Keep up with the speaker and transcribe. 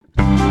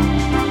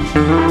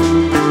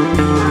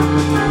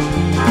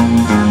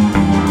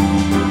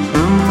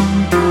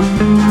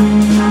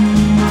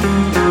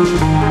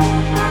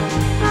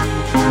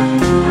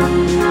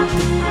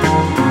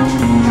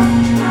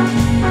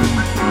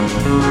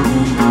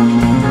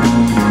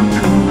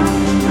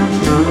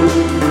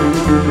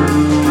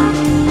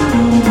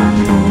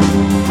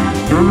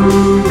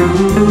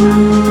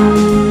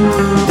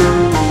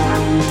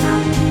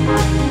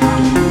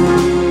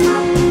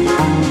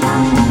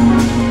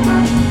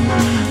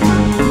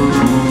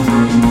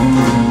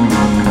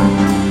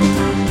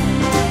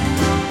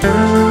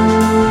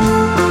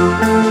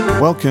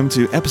Welcome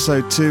to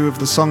episode 2 of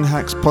the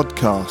Songhacks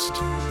podcast.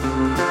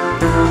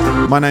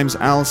 My name's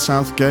Al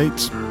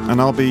Southgate,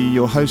 and I'll be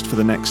your host for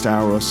the next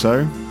hour or so.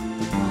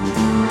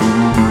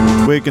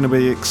 We're going to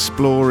be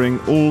exploring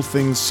all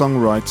things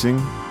songwriting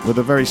with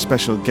a very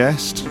special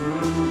guest.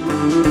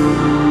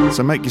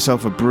 So make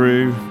yourself a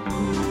brew,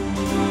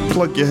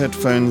 plug your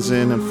headphones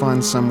in, and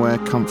find somewhere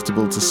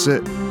comfortable to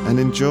sit and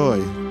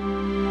enjoy.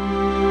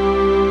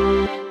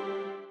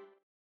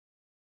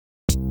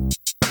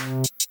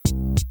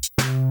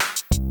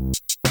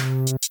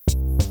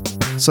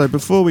 So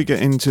before we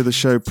get into the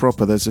show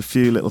proper, there's a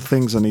few little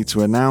things I need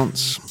to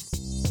announce.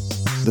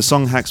 The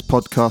Songhacks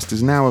podcast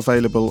is now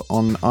available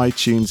on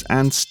iTunes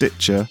and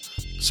Stitcher,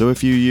 so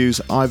if you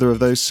use either of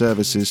those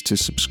services to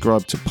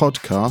subscribe to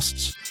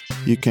podcasts,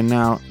 you can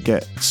now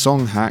get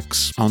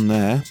Songhacks on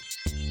there.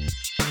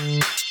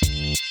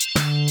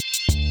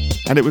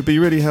 And it would be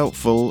really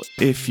helpful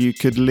if you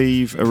could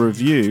leave a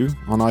review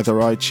on either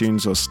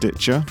iTunes or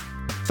Stitcher.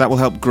 That will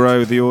help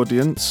grow the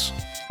audience.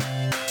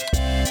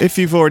 If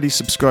you've already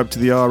subscribed to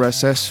the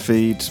RSS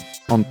feed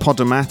on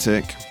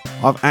Podomatic,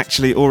 I've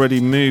actually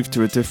already moved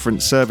to a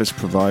different service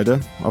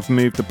provider. I've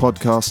moved the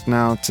podcast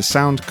now to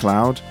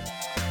SoundCloud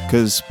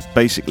because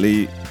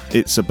basically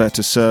it's a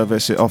better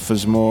service, it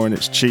offers more and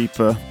it's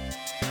cheaper.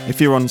 If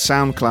you're on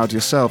SoundCloud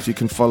yourself, you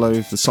can follow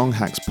the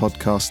Songhacks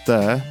podcast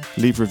there,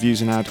 leave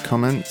reviews and add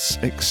comments,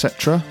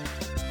 etc.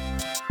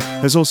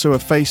 There's also a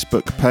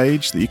Facebook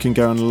page that you can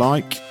go and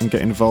like and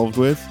get involved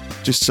with.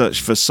 Just search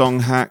for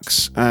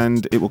Songhacks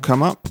and it will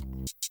come up.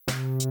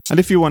 And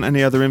if you want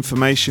any other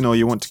information or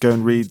you want to go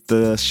and read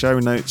the show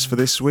notes for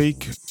this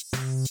week,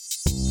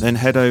 then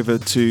head over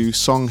to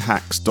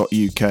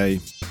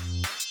songhacks.uk.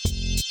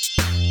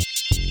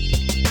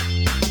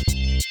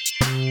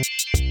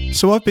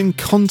 So I've been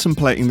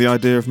contemplating the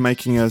idea of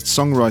making a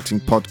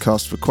songwriting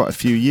podcast for quite a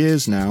few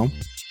years now.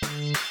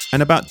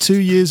 And about 2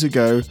 years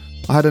ago,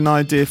 I had an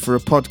idea for a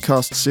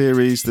podcast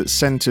series that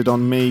centred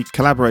on me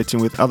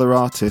collaborating with other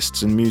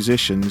artists and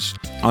musicians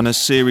on a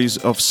series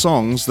of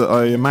songs that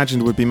I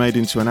imagined would be made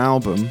into an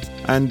album,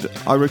 and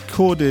I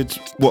recorded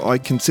what I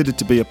considered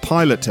to be a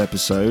pilot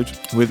episode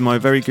with my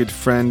very good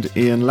friend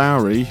Iain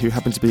Lowery, who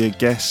happened to be a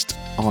guest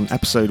on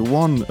episode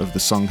 1 of the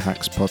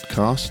Songhacks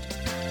podcast.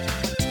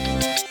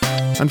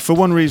 And for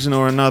one reason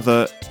or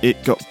another,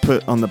 it got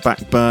put on the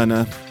back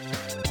burner.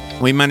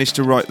 We managed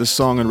to write the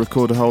song and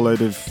record a whole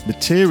load of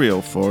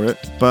material for it,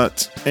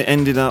 but it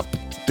ended up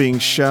being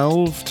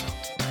shelved.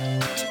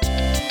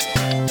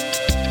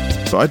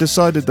 But I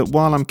decided that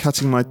while I'm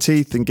cutting my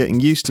teeth and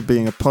getting used to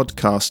being a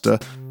podcaster,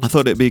 I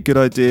thought it'd be a good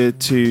idea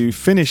to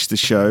finish the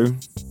show,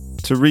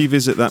 to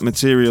revisit that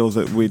material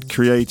that we'd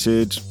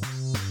created,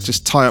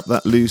 just tie up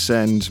that loose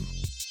end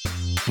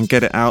and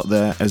get it out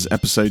there as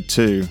episode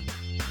 2.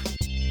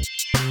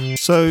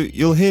 So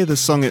you'll hear the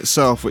song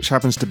itself, which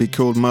happens to be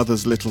called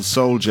Mother's Little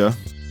Soldier.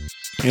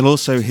 You'll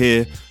also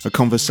hear a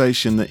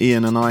conversation that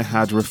Iain and I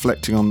had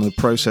reflecting on the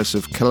process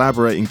of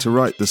collaborating to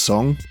write the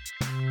song.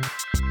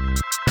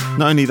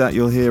 Not only that,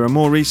 you'll hear a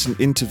more recent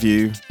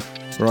interview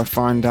where I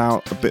find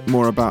out a bit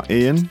more about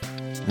Iain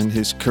and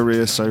his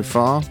career so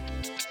far,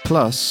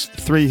 plus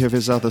 3 of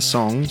his other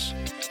songs.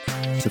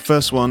 The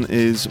first one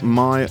is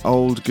My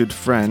Old Good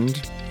Friend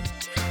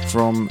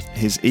from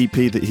his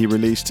EP that he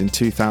released in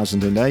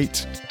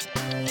 2008.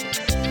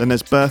 Then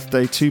there's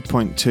Birthday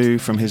 2.2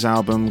 from his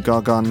album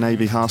Gaga,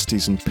 Navy,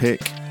 Hasties and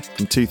Pick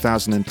from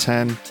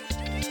 2010.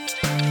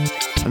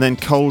 And then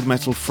Cold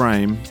Metal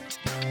Frame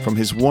from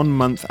his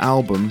 1-month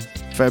album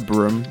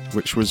February,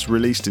 which was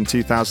released in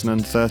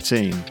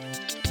 2013.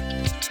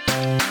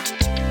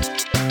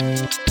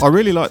 I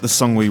really like the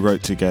song we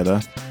wrote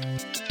together,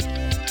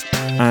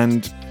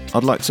 and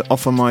I'd like to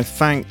offer my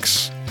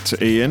thanks to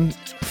Iain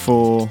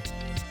for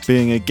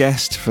being a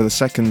guest for the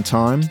second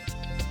time.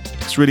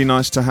 It's really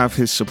nice to have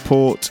his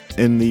support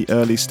in the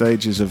early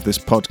stages of this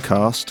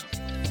podcast.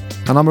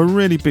 And I'm a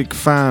really big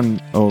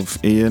fan of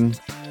Iain,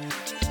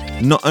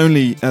 not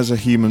only as a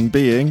human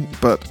being,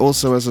 but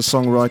also as a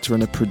songwriter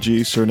and a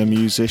producer and a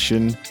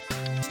musician.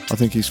 I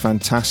think he's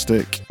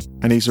fantastic,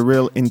 and he's a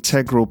real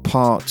integral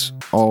part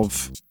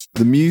of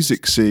the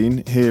music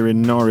scene here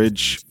in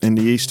Norwich in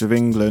the east of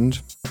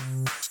England.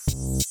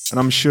 And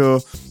I'm sure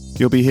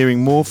you'll be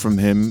hearing more from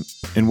him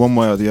in one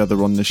way or the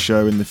other on the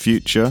show in the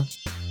future.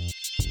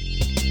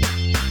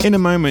 In a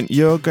moment,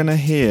 you're going to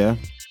hear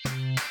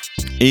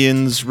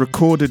Iain's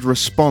recorded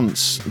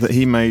response that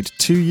he made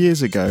 2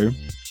 years ago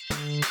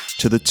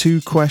to the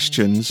 2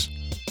 questions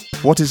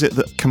What is it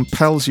that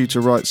compels you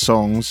to write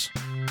songs,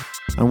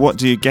 and what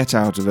do you get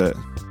out of it?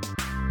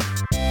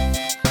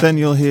 Then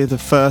you'll hear the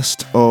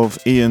first of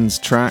Iain's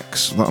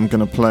tracks that I'm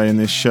going to play in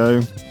this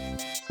show.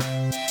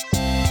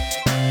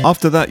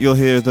 After that, you'll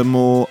hear the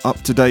more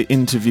up-to-date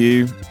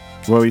interview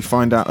where we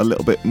find out a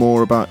little bit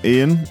more about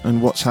Iain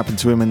and what's happened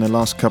to him in the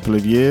last couple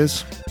of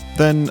years.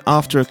 Then,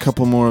 after a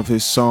couple more of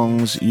his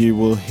songs, you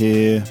will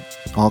hear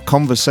our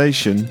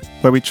conversation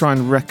where we try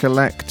and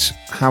recollect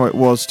how it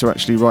was to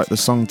actually write the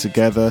song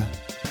together,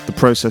 the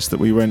process that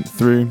we went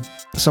through.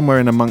 Somewhere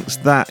in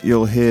amongst that,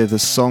 you'll hear the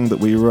song that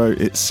we wrote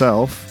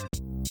itself.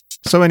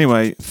 So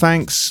anyway,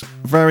 thanks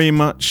very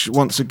much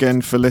once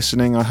again for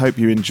listening. I hope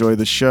you enjoy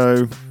the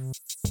show.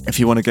 If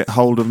you want to get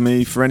hold of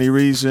me for any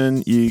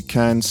reason, you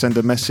can send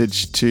a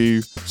message to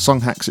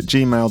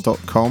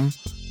songhacks@gmail.com.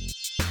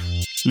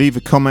 Leave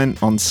a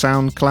comment on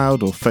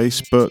SoundCloud or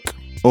Facebook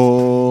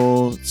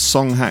or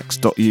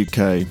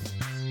songhacks.uk.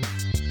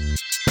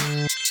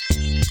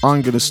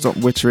 I'm going to stop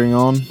wittering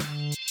on,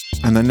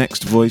 and the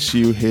next voice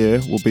you hear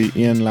will be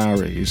Iain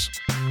Lowery's.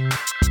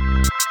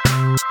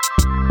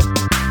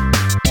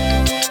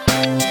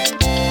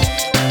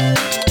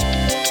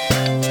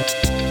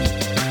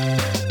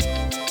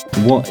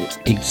 What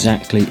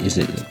exactly is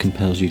it that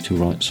compels you to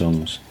write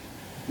songs?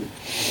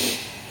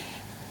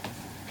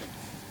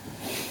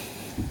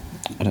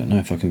 I don't know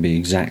if I can be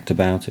exact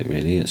about it,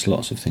 really. It's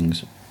lots of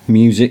things.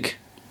 Music,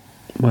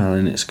 well,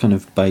 in its kind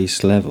of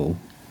base level,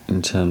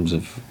 in terms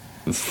of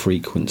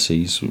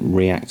frequencies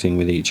reacting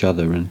with each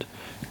other and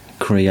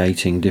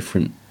creating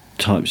different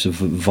types of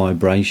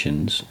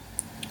vibrations.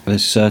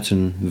 There's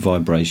certain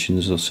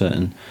vibrations or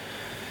certain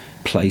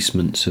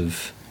placements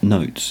of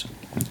notes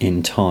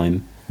in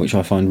time which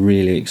I find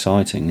really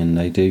exciting, and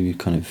they do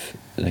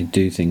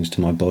things to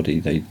my body.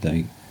 They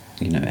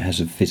it has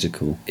a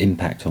physical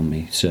impact on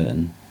me.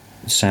 Certain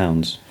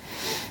sounds,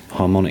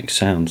 harmonic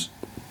sounds,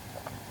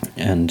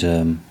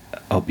 and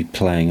I'll be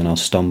playing and I'll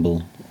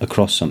stumble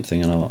across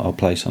something, and I'll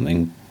play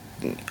something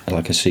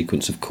like a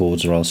sequence of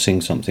chords, or I'll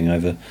sing something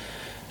over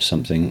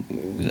something,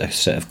 a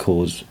set of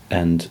chords,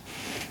 and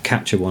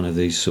capture one of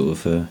these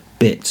sort of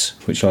bits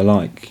which I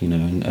like,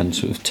 and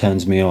sort of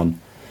turns me on.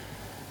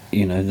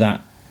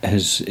 That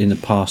has in the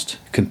past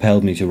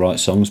compelled me to write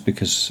songs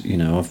because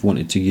I've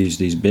wanted to use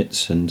these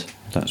bits, and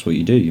that's what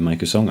you do. You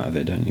make a song out of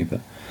it, don't you?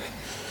 But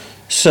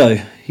so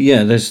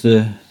yeah, there's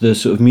the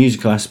sort of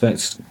musical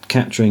aspects,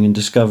 capturing and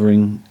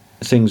discovering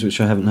things which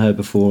I haven't heard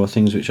before, or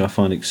things which I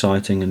find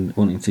exciting and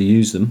wanting to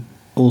use them.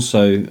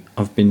 Also,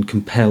 I've been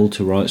compelled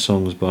to write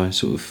songs by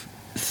sort of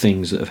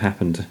things that have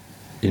happened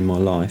in my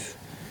life,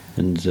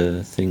 and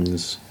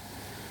things,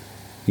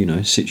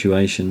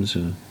 situations,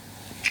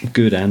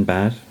 good and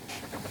bad.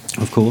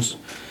 Of course,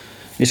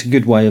 it's a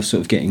good way of sort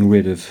of getting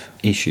rid of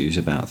issues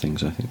about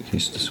things, I think,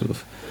 is to sort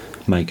of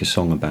make a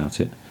song about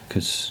it,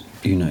 because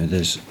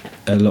there's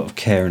a lot of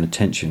care and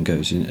attention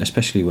goes in,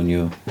 especially when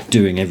you're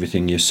doing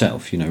everything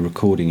yourself,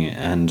 recording it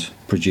and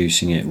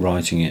producing it,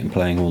 writing it and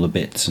playing all the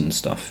bits and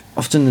stuff.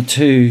 Often the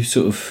two,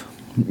 sort of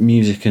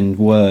music and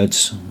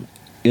words,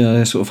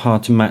 they're sort of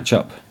hard to match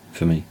up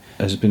for me.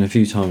 There's been a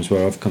few times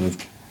where I've kind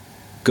of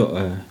got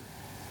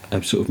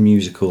a sort of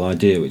musical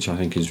idea which I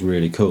think is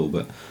really cool,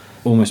 but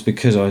almost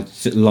because I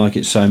like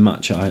it so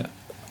much,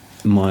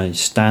 my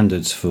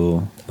standards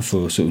for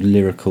sort of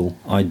lyrical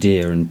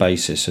idea and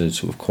basis are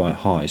sort of quite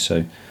high,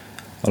 so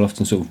I'll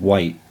often sort of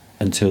wait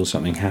until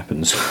something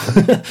happens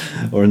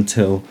or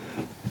until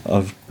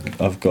I've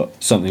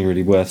got something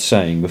really worth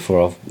saying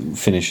before I'll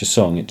finish a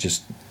song. It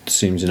just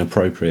seems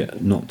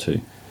inappropriate not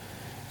to.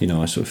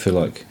 I sort of feel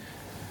like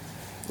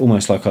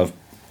almost like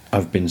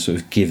I've been sort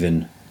of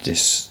given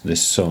this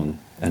song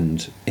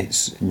and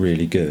it's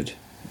really good,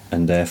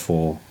 and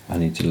therefore I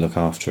need to look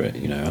after it,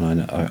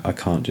 and I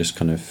can't just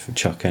kind of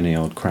chuck any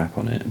old crap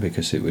on it,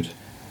 because it would,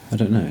 I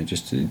don't know,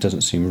 it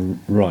doesn't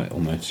seem right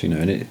almost,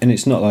 and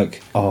it's not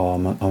like, oh,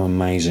 I'm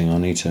amazing, I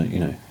need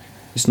to,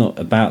 it's not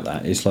about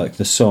that. It's like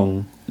the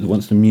song,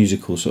 once the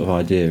musical sort of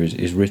idea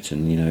is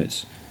written,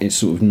 it's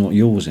sort of not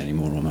yours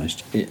anymore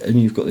almost,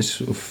 and you've got this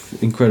sort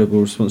of incredible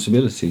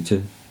responsibility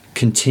to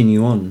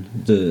continue on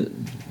the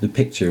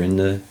picture in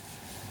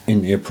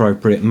the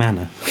appropriate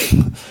manner.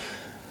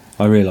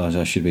 I realise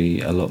I should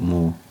be a lot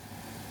more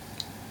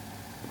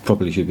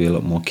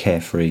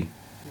carefree,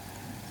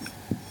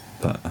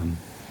 but I'm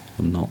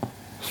not.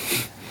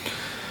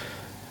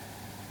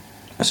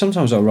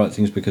 Sometimes I write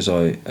things because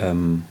I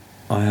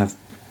have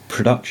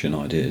production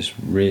ideas,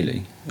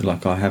 really.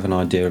 Like I have an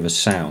idea of a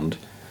sound,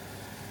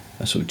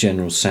 a sort of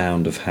general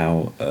sound of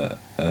how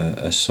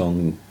a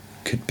song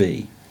could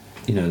be.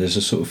 There's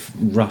a sort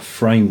of rough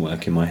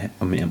framework in my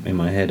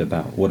head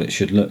about what it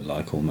should look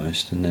like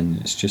almost, and then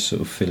it's just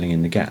sort of filling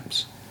in the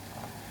gaps.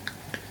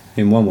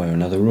 In one way or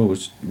another,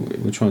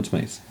 we're trying to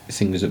make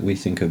things that we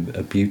think are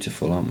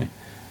beautiful, aren't we?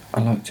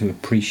 I like to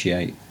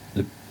appreciate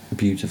the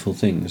beautiful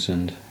things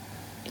and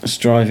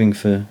striving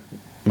for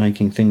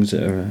making things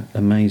that are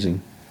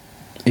amazing,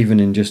 even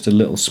in just a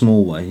little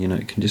small way.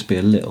 It can just be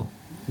a little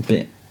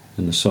bit,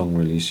 and the song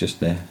really is just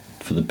there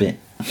for the bit.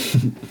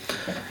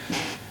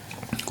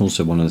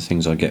 also one of the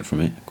things I get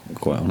from it,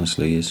 quite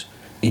honestly, is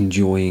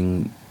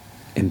enjoying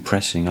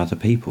impressing other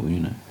people, you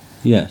know.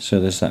 Yeah, so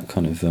there's that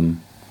kind of,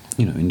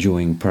 you know,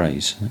 enjoying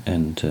praise,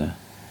 and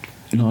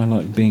you know, I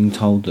like being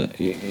told that,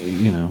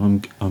 you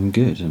know, I'm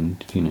good,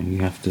 and you know,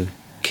 you have to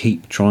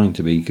keep trying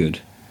to be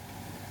good,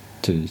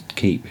 to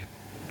keep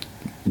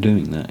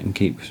doing that and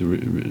keep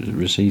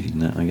receiving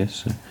that, I guess.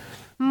 So.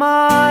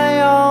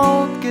 My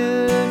old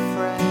good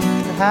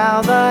friend,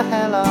 how the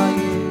hell are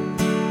you?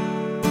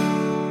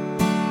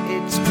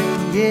 It's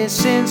been years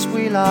since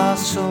we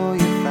last saw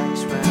your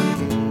face round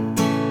here,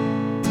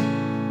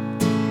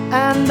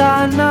 and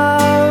I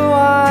know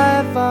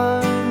I've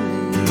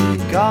only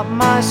got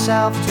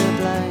myself to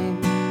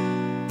blame,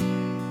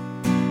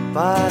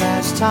 but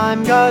as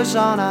time goes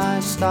on I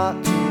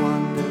start to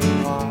wonder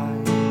why.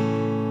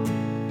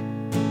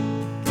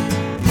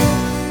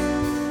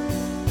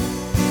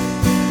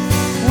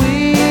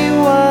 We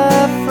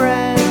were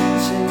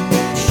friends and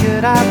it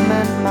should have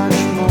meant much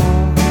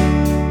more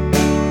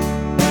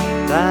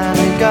than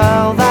a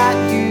girl that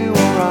you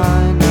or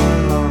I no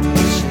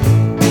longer see.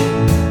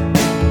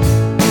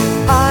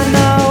 I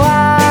know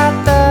at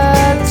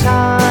the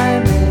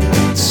time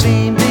it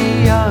seemed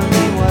the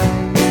only way.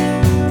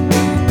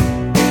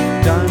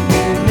 Don't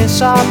you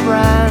miss our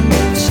brand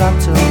of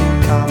subtle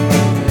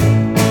company?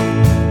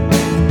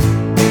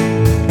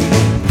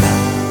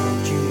 How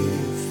do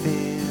you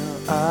feel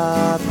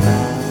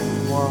about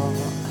what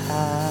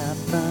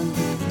happened?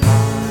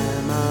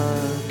 I'm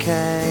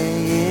okay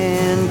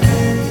in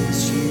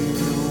case you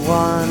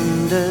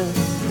wonder.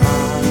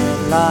 My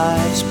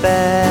life's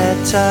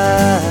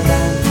better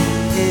than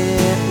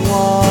it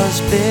was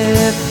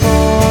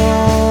before.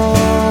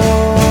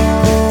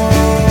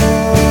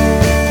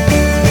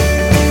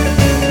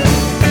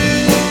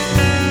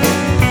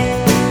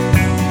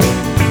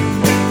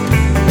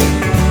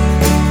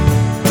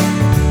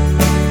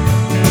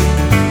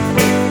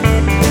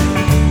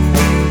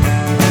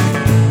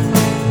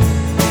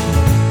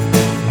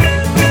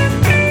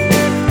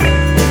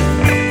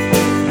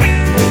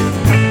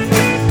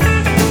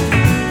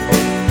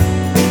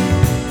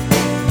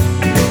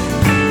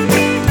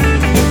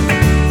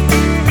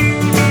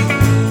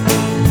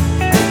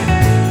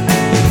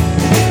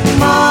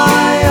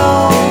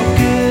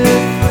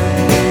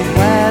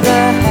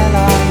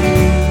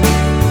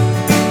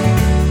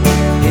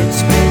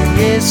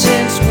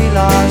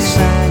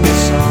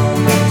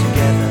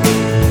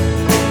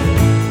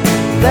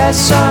 There's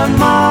so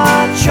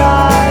much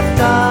I've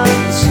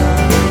done, so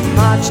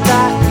much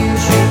that you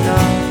should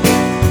know.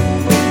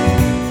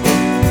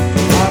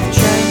 I've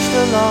changed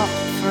a lot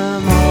from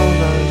all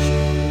those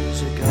years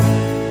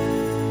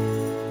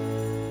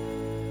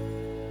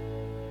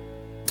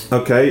ago.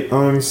 Okay,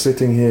 I'm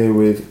sitting here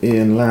with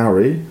Iain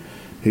Lowery,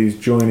 who's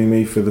joining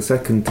me for the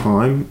second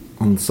time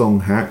on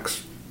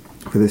Songhacks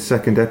for this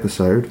second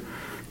episode.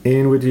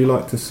 Iain, would you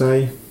like to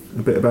say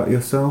a bit about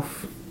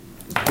yourself?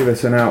 Give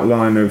us an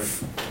outline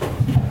of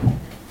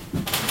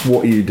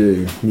what you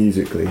do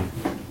musically.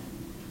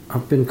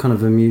 I've been kind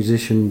of a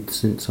musician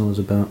since I was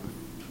about,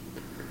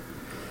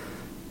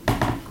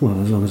 well,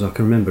 as long as I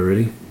can remember,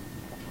 really.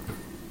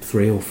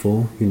 3 or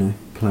 4, you know,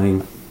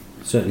 playing,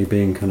 certainly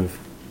being kind of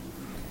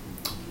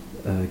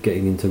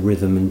getting into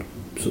rhythm and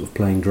sort of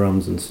playing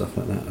drums and stuff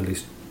like that, at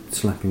least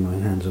slapping my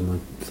hands on my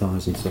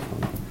thighs and stuff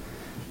like that.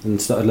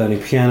 And started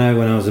learning piano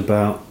when I was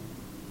about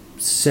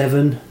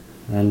 7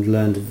 and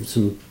learned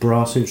some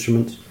brass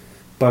instruments.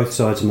 Both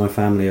sides of my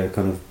family are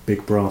kind of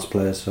big brass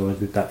players, so I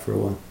did that for a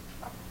while.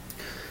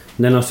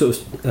 And then I sort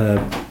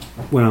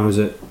of, when I was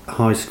at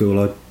high school,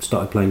 I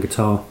started playing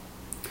guitar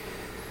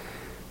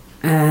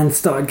and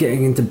started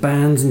getting into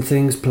bands and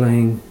things,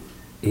 playing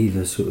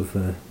either sort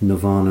of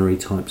Nirvana-y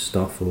type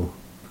stuff or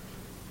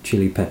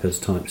Chili Peppers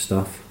type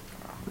stuff.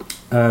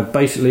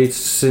 Basically,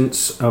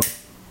 since I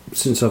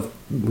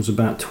was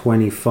about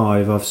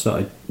 25, I've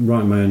started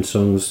writing my own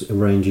songs,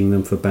 arranging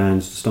them for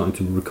bands, starting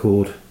to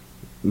record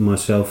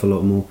myself a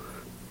lot more.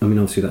 I mean,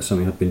 obviously that's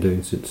something I've been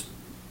doing since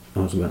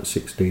I was about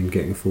 16,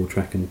 getting a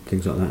 4-track and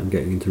things like that, and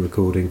getting into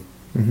recording.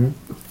 Mm-hmm.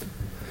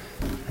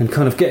 And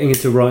kind of getting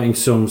into writing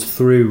songs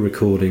through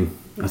recording,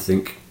 I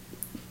think.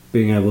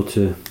 Being able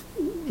to,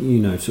 you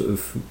know, sort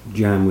of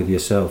jam with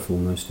yourself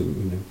almost,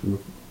 you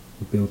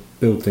know,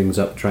 build things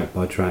up track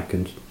by track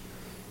and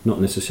not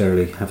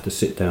necessarily have to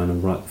sit down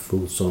and write the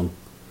full song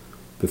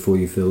before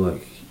you feel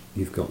like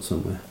you've got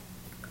somewhere.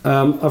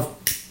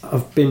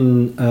 I've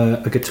been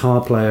a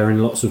guitar player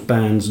in lots of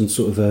bands and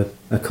sort of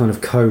a kind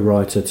of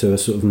co-writer to a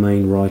sort of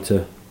main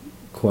writer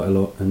quite a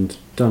lot, and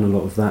done a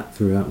lot of that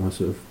throughout my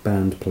sort of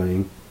band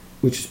playing,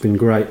 which has been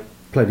great.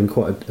 Played in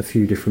quite a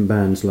few different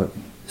bands, like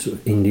sort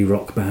of indie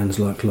rock bands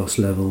like Lost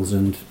Levels,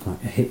 and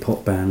like hip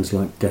hop bands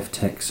like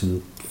Deftex,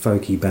 and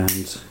folky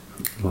bands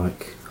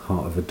like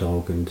Heart of a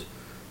Dog, and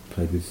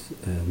played with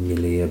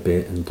Millie a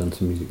bit and done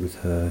some music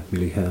with her,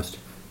 Millie Hurst.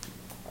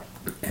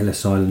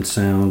 Ellis Island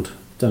Sound,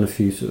 done a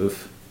few sort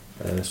of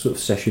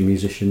session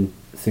musician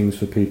things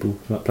for people.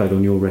 Like played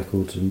on your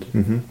records, and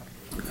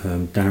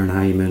Darren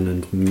Hayman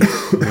and Mia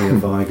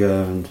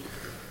Viger, and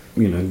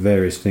you know,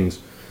 various things.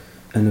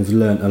 and have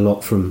learnt a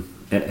lot from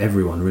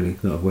everyone really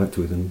that I've worked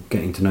with, and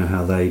getting to know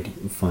how they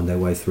find their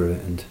way through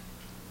it, and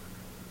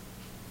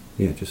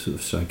just sort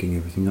of soaking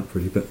everything up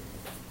really. But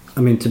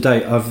I mean, to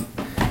date,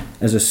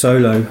 as a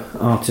solo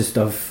artist,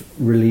 I've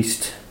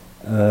released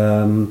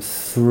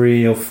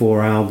 3 or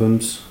 4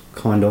 albums,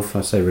 kind of.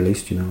 I say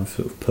released, I've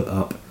sort of put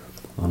up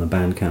on a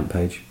Bandcamp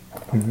page.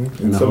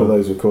 Mm-hmm. And some of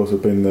those, of course,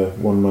 have been the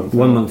 1 month.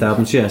 1 month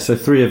albums, yeah. So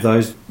 3 of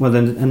those. Well,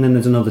 then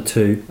there's another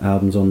 2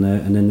 albums on there,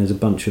 and then there's a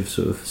bunch of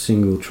sort of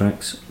single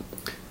tracks.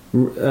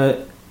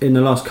 In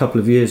the last couple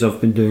of years,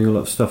 I've been doing a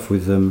lot of stuff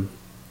with a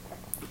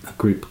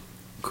group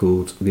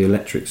called The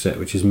Electric Set,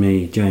 which is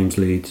me, James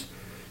Leeds,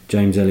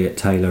 James Elliott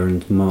Taylor,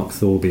 and Mark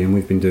Thorby, and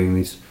we've been doing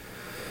these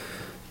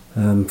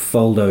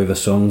fold-over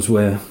songs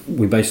where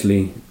we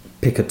basically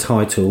pick a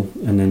title,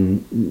 and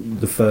then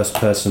the first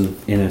person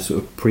in a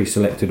sort of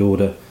pre-selected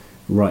order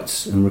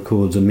writes and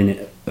records a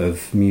minute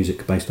of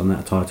music based on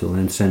that title, and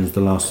then sends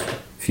the last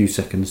few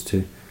seconds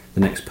to the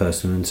next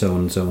person, and so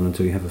on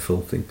until you have a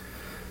full thing.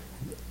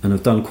 And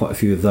I've done quite a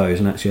few of those,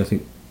 and actually I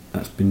think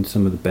that's been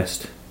some of the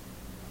best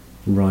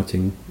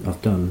writing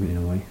I've done in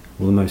a way,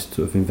 or the most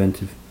sort of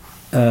inventive.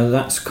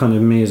 That's kind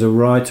of me as a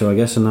writer, I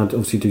guess, and I'd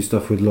obviously do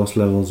stuff with Lost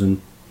Levels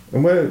and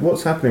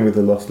what's happening with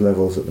the Lost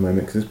Levels at the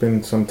moment? Because it's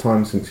been some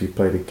time since you've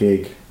played a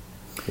gig,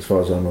 as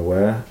far as I'm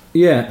aware.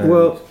 Yeah,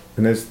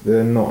 and there's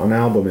not an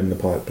album in the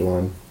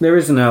pipeline. There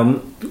is an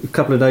album. A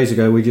couple of days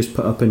ago, we just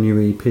put up a new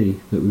EP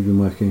that we've been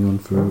working on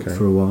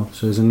for a while.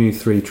 So there's a new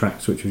 3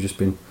 tracks which have just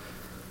been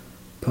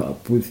put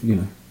up with,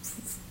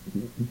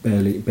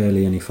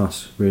 barely any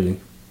fuss, really.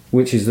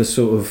 Which is the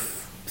sort of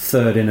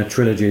third in a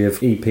trilogy of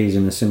EPs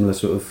in a similar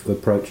sort of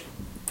approach.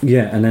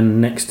 Yeah, and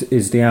then next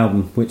is the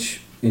album,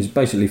 which is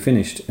basically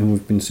finished, and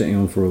we've been sitting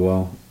on for a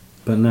while.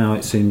 But now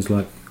it seems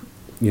like,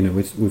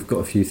 we've got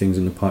a few things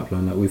in the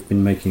pipeline. Like we've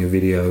been making a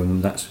video,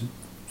 and that's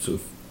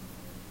sort of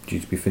due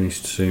to be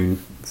finished soon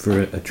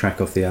for a track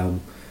off the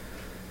album.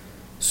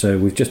 So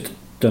we've just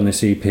done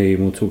this EP, and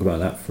we'll talk about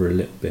that for a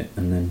little bit,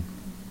 and then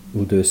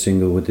we'll do a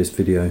single with this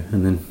video,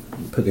 and then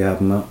put the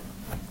album up.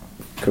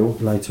 Cool.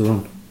 Later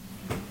on.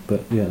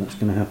 But yeah, that's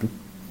going to happen.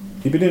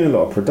 You've been doing a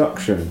lot of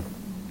production.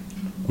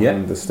 I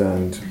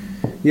understand.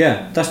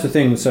 Yeah, that's the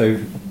thing. So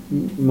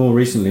more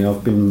recently,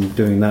 I've been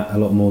doing that a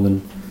lot more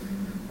than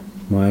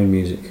my own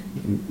music. I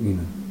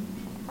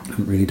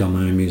haven't really done my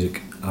own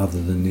music other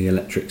than the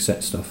Electric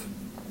Set stuff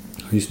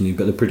recently.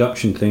 But the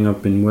production thing,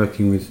 I've been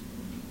working with,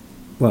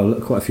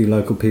 quite a few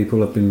local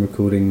people. I've been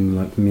recording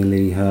like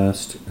Millie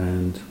Hurst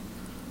and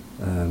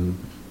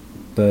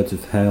Birds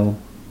of Hell,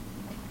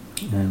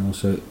 and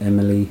also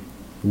Emily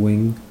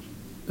Wing.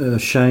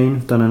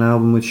 Shane, done an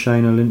album with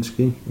Shane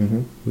Olinsky,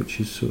 which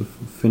is sort of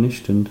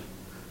finished and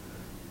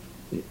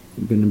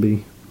going to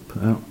be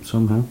put out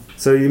somehow.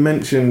 So you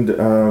mentioned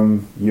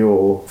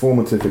your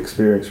formative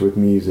experience with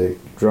music,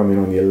 drumming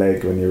on your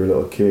leg when you were a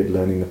little kid,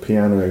 learning the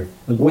piano.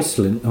 And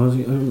whistling. I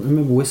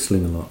remember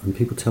whistling a lot, and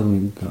people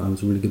telling me that I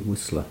was a really good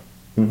whistler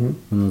when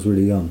I was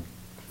really young.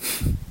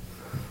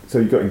 So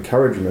you got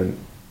encouragement.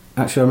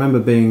 Actually, I remember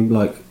being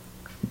like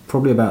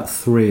probably about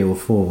 3 or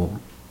 4.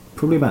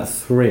 Probably about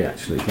 3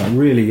 actually, like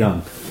really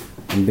young,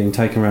 and being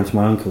taken around to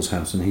my uncle's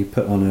house, and he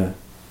put on a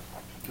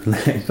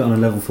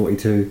level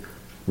 42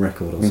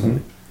 record or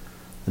something,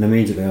 and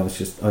immediately I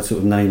sort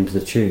of named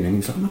the tune, and he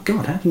was like, "Oh my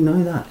god, how do you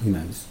know that?"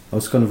 I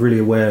was kind of really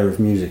aware of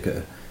music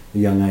at a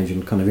young age,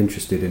 and kind of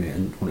interested in it,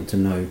 and wanted to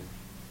know.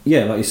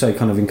 Yeah, like you say,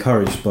 kind of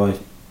encouraged by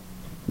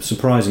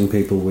surprising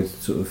people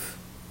with sort of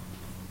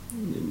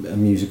a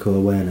musical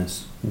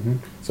awareness.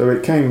 So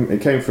it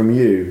came from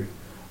you,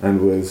 and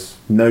was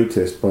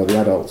noticed by the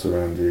adults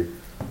around you.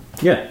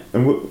 Yeah.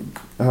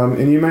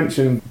 And you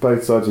mentioned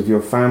both sides of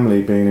your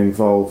family being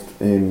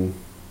involved in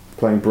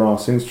playing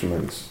brass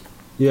instruments.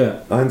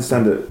 Yeah. I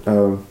understand that,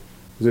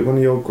 was it one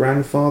of your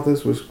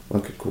grandfathers was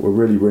like a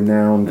really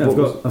renowned... Yeah,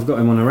 I've got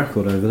him on a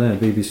record over there,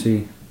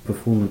 BBC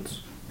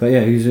performance. But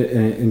yeah, he's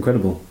an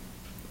incredible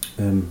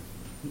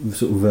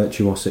sort of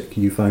virtuosic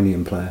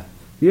euphonium player.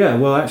 Yeah,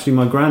 well actually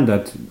my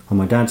granddad, on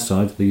my dad's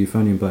side, the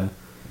euphonium player,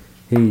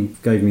 he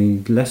gave me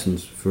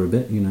lessons for a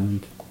bit,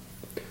 and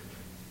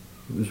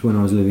it was when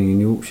I was living in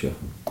Yorkshire,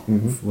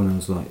 when I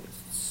was like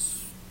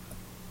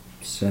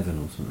 7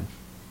 or something.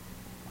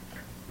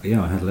 But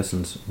yeah, I had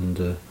lessons, and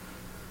there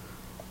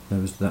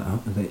was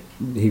that.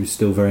 He was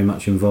still very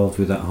much involved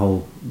with that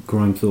whole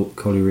Grimethorpe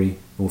Colliery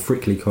or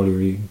Frickley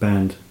Colliery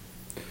band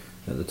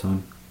at the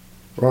time.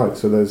 Right,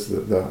 so there's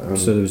that.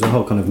 So there was a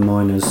whole kind of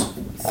miners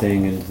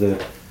thing, and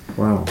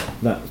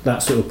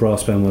that sort of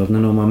brass band world. And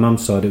then on my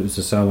mum's side, it was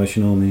the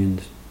Salvation Army,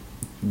 and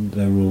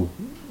they were all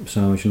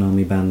Salvation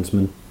Army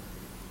bandsmen,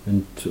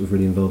 and sort of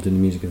really involved in the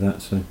music of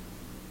that. So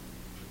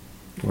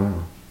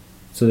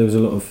so there was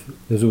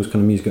always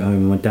kind of music at home.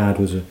 And my dad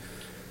was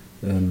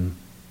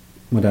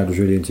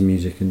really into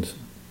music, and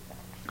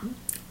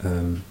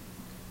was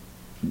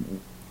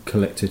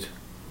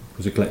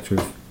a collector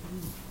of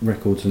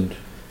records and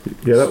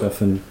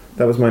stuff. And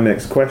that was my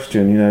next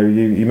question.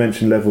 You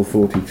mentioned level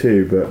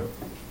 42, but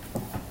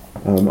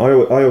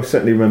I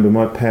certainly remember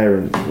my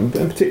parents, and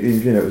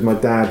particularly, it was my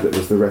dad that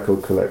was the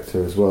record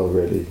collector as well,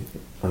 really.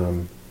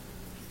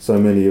 So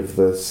many of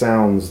the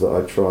sounds that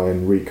I try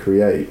and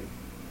recreate,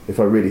 if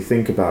I really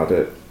think about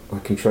it, I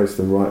can trace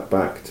them right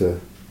back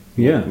to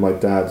my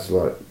dad's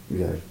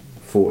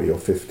 40 or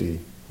 50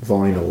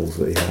 vinyls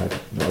that he had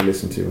that I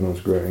listened to when I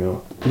was growing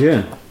up.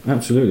 Yeah,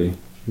 absolutely.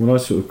 Well, I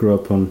sort of grew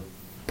up on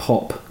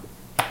pop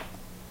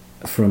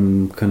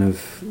from kind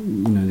of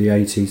the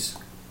 80s,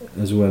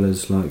 as well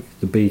as like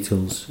the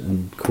Beatles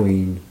and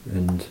Queen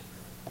and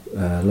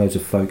loads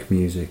of folk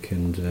music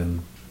and a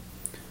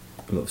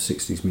lot of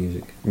 60s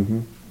music,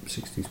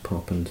 60s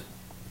pop and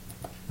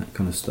that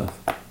kind of stuff.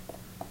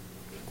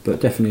 But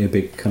definitely a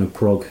big kind of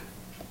prog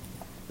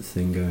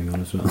thing going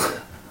on as well,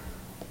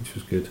 which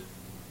was good.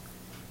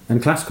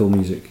 And classical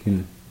music,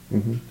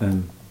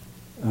 I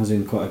was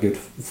in quite a good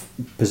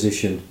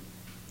position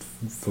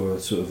for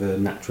sort of a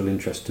natural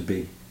interest to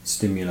be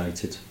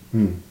stimulated.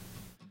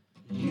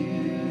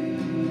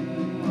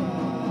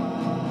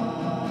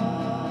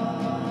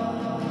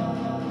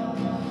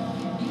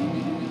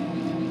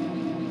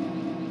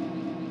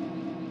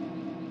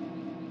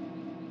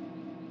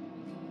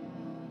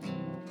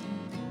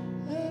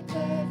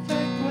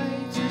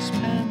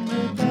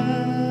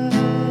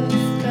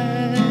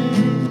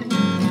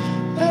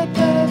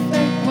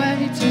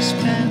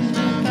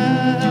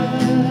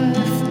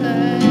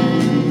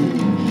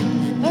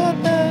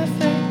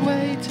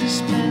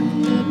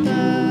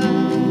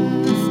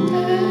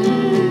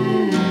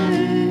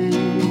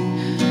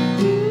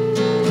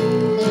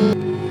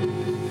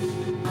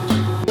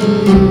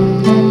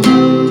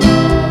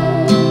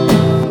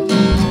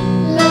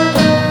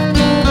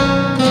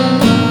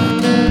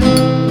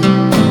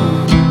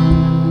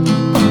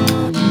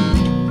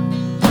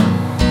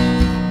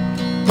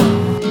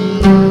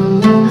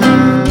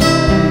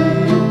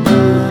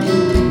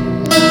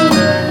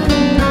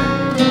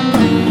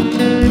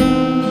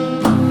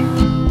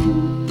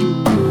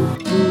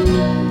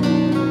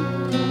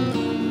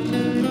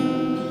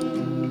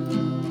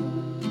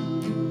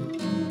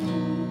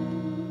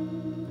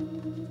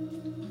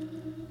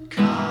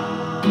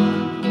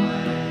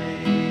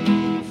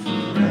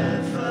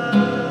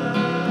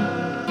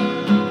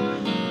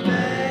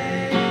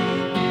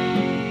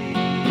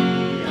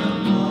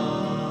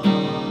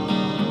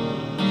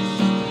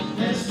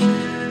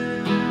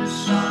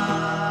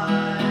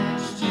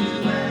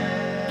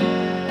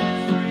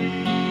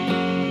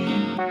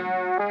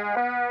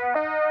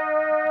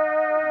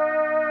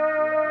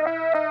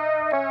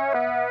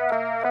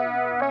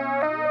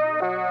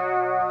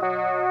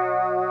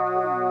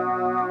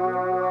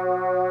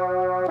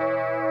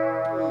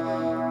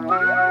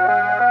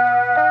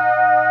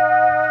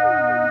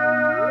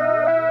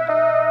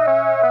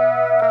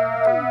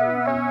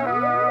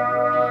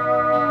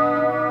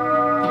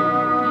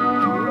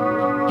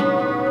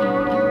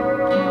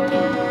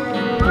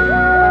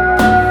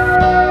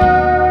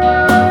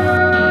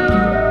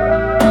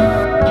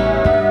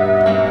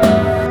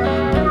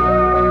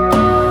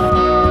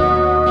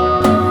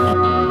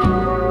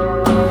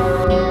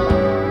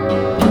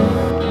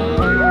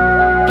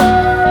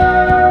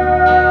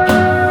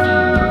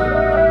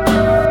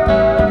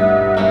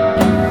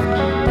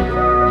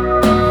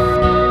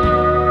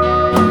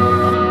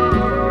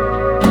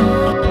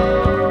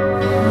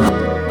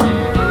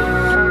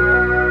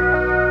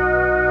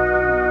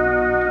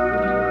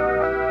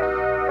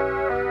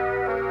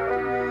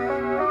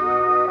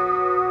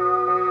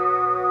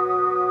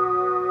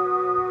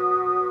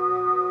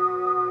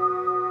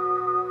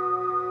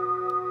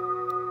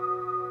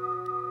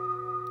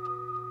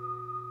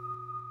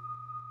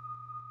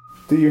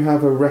 Do you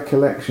have a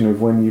recollection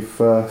of when you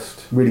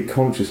first really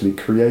consciously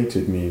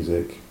created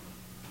music?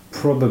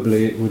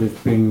 Probably it would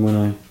have been when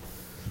I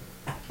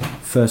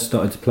first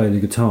started to play the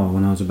guitar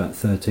when I was about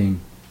 13.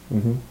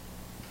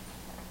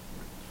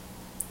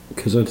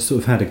 Because I'd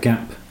sort of had a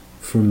gap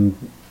from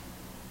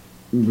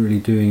really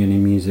doing any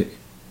music,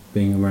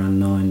 being around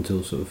 9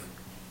 till sort of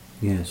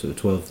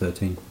 12,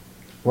 13.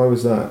 Why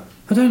was that?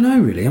 I don't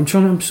know really. I'm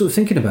sort of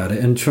thinking about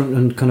it and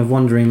kind of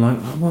wondering like,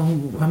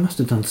 well, I must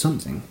have done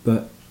something.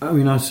 But I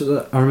mean, I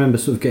remember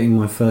sort of getting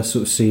my first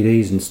sort of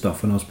CDs and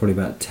stuff when I was probably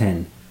about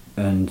 10.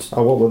 And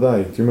what were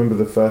they? Do you remember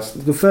the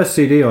first? The first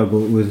CD I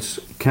bought was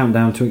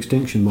Countdown to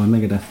Extinction by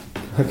Megadeth.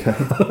 Okay.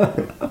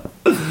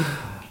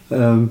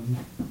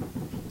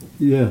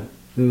 Yeah,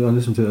 I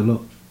listened to it a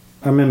lot.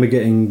 I remember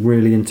getting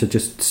really into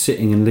just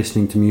sitting and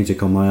listening to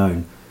music on my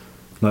own,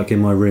 like in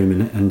my room,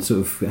 and sort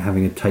of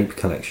having a tape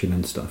collection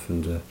and stuff,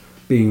 and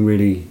being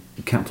really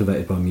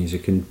captivated by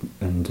music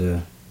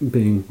and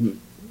being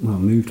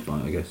moved by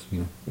it, I guess,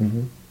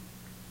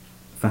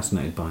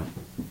 fascinated by it.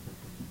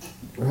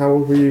 How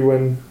old were you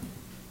when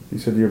you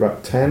said you were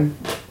about 10?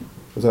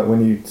 Was that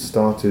when you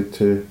started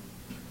to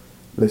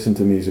listen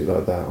to music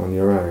like that on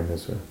your own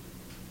as a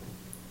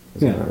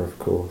matter of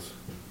course?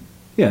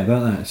 Yeah,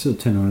 about that. Still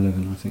 10 or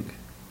 11, I think.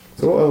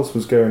 So what else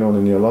was going on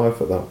in your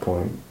life at that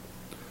point?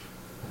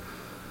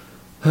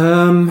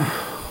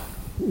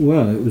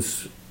 Well, it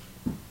was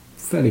a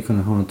fairly kind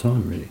of hard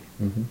time, really.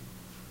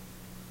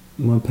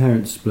 My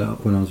parents split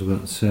up when I was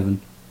about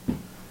 7.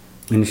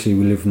 Initially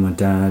we lived with my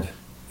dad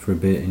for a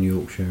bit in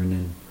Yorkshire, and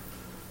then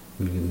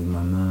we lived with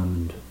my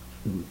mum,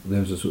 and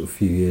there was a sort of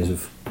few years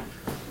of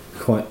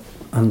quite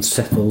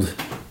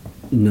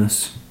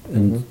unsettledness,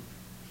 and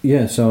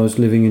so I was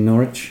living in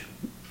Norwich,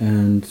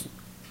 and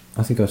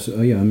I think I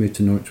moved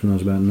to Norwich when I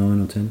was about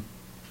 9 or 10.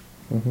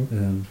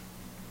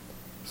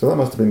 So that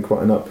must have been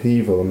quite an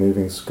upheaval,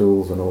 moving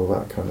schools and all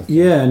that kind of thing.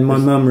 Yeah, and my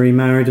mum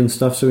remarried and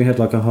stuff, so we had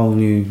like a whole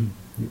new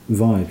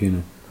vibe, you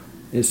know.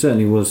 It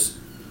certainly was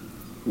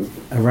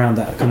around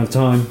that kind of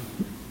time,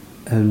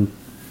 and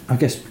I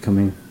guess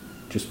becoming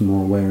just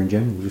more aware in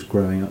general, just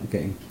growing up,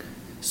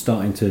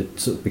 starting to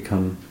sort of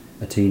become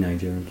a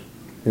teenager and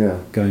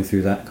going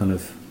through that kind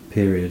of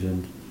period.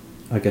 And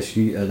I guess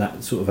at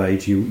that sort of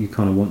age you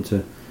kind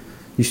of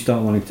you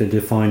start wanting to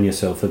define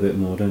yourself a bit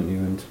more, don't you,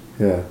 and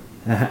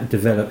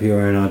develop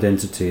your own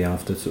identity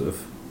after sort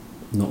of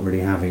not really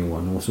having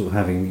one, or sort of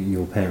having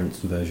your parents'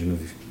 version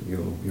of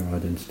your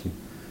identity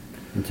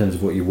in terms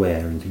of what you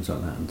wear and things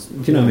like that. And,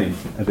 do you know what I mean?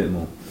 A bit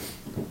more.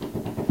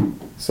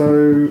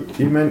 So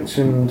you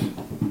mentioned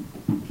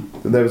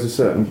that there was a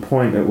certain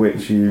point at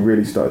which you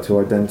really started to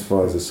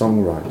identify as a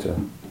songwriter.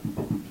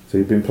 So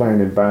you've been playing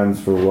in bands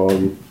for a while,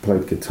 you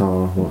played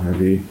guitar, what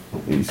have you.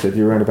 You said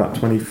you were around about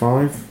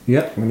 25?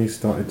 Yep. When you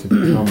started to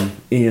become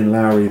Iain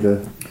Lowery,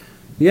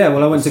 Yeah,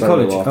 well, I went to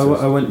college.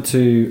 Artist. I went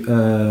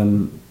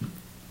to...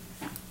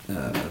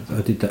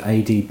 I did the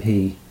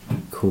ADP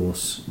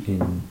course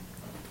in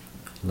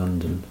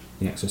London,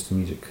 the Access to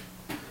Music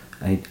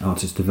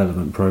Artist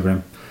Development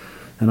Programme,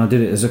 and I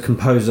did it as a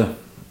composer.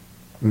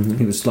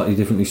 It was slightly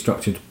differently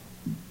structured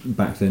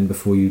back then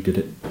before you did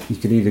it. You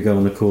could either go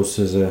on the course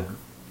as a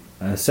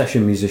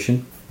session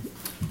musician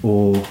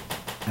or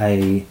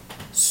a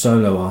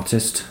solo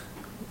artist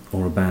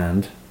or a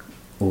band,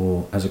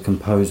 or as a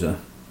composer.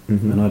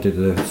 And I did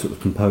the sort of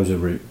composer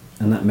route,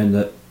 and that meant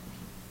that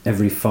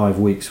every 5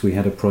 weeks we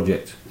had a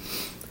project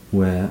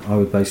where I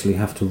would basically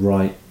have to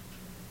write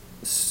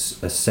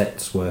a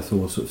set's worth,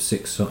 or sort of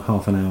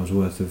half an hour's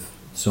worth of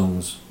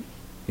songs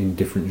in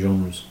different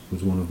genres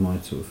was one of my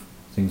sort of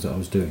things that I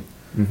was doing.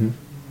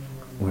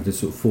 I did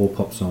sort of 4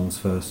 pop songs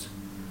first,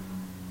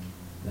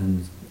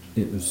 and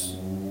it was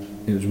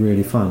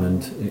really fun,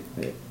 and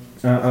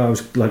I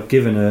was like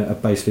given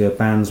basically a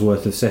band's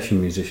worth of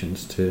session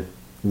musicians to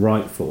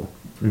write for.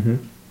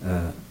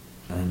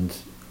 And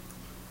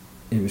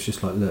it was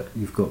just like, look,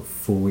 you've got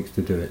 4 weeks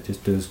to do it,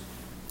 just do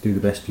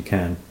the best you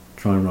can,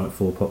 try and write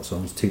 4 pop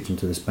songs, teach them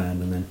to this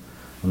band, and then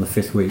on the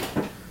 5th week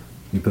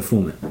you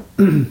perform it,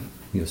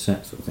 your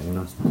set sort of thing. And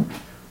I was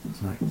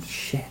like,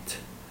 shit,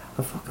 how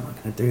the fuck am I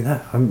going to do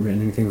that? I haven't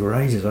written anything for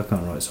ages, I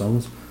can't write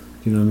songs. Do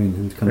you know what I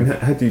mean? And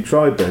had you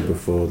tried though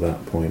before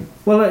that point?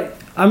 Well,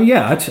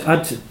 yeah,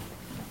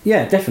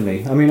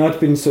 definitely. I mean,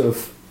 I've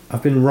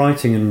been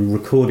writing and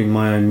recording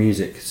my own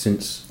music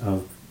since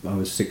I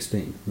was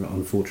 16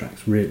 on 4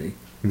 tracks, really.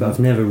 But I've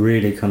never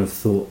really kind of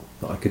thought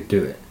that I could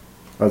do it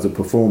as a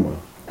performer.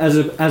 As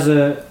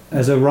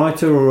a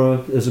writer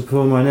or as a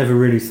performer, I never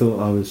really thought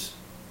I was.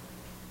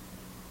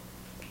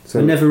 So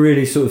I never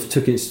really sort of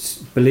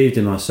believed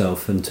in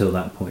myself until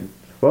that point.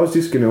 Well, I was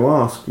just going to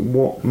ask,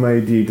 what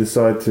made you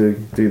decide to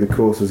do the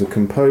course as a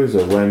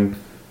composer when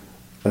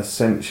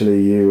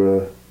essentially you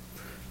were...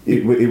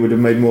 It would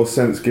have made more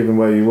sense, given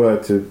where you were,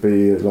 to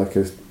be like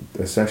a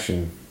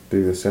session,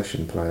 do the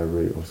session player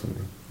route or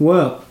something.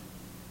 Well,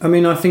 I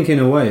mean, I think in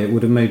a way it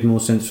would have made more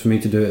sense for me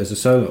to do it as a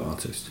solo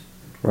artist.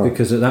 Right.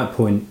 Because at that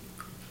point,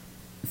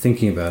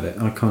 thinking about it,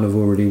 I kind of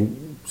already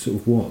sort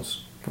of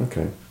was.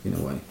 Okay. In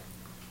a way.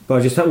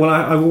 But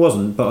I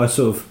wasn't, but I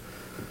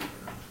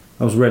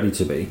was ready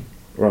to be.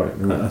 Right.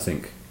 I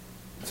think.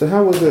 So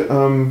how was it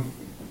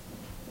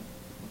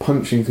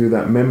punching through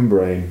that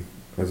membrane,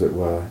 as it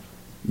were?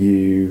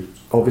 You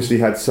obviously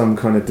had some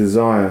kind of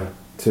desire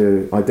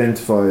to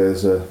identify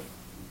as a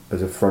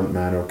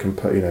frontman or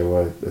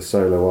a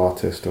solo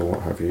artist or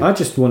what have you. I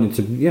just wanted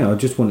to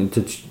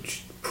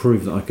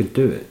prove that I could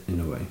do it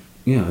in a way.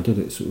 Yeah, I did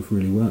it sort of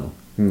really well,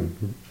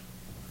 and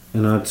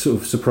I'd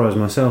sort of surprised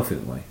myself in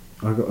a way.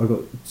 I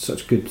got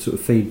such good sort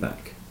of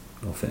feedback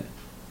off it,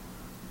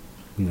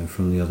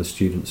 from the other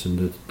students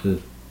and the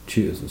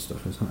tutors and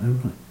stuff. I was like, oh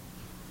right,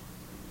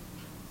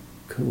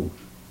 cool.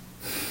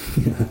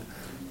 Yeah.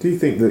 Do you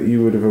think that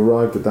you would have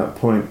arrived at that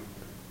point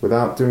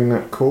without doing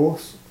that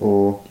course,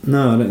 or...?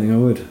 No, I don't think I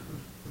would.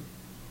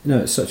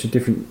 It's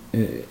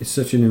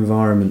such an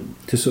environment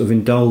to sort of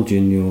indulge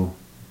in your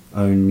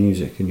own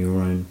music and your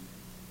own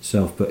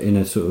self, but in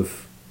a sort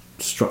of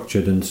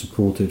structured and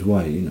supported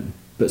way,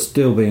 but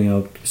still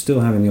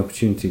having the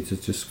opportunity to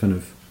just kind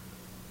of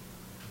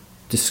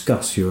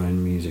discuss your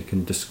own music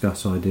and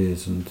discuss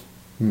ideas and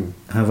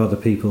have other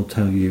people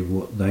tell you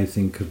what they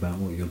think about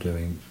what you're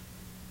doing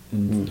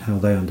and how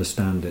they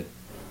understand it.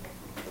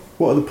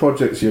 What are the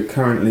projects you're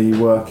currently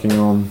working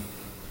on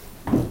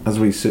as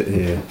we sit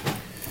here?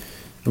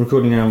 I'm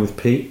recording now with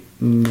Pete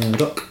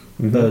Murdoch,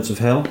 Birds of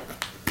Hell,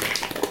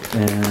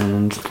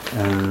 and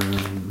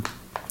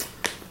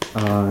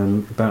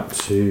I'm about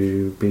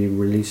to be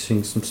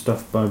releasing some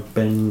stuff by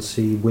Ben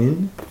C.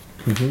 Wynn.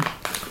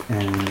 Mm-hmm.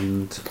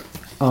 And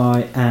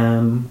I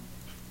am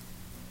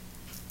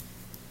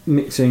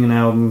mixing an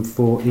album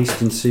for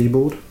Eastern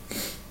Seaboard.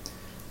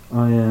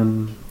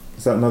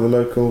 Is that another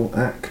local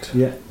act?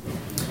 Yeah.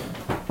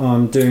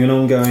 I'm doing an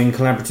ongoing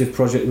collaborative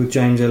project with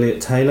James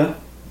Elliott Taylor,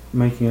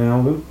 making an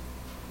album.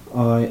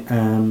 I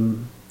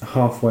am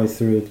halfway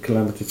through a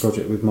collaborative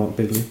project with Mark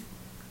Bigley.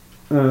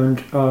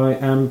 And I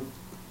am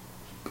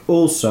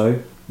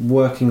also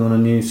working on a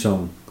new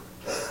song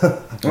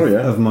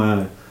of my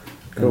own.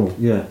 Cool. And,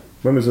 yeah.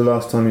 When was the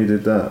last time you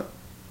did that?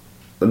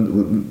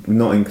 And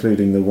not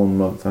including the 1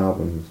 month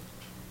albums.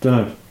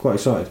 Don't know. Quite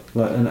excited.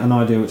 Like an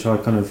idea which I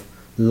kind of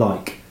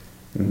like,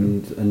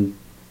 Mm-hmm.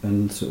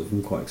 and sort of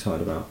am quite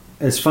excited about.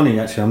 It's funny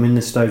actually. I'm in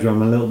this stage where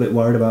I'm a little bit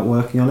worried about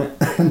working on it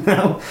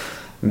now.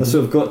 Mm-hmm. I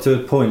sort of got to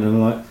a point and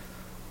I'm like,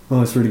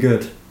 oh, it's really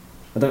good.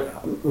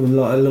 I'm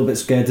like a little bit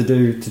scared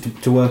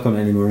to work on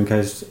it anymore in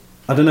case,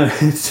 I don't know.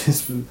 It's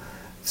just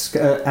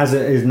as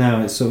it is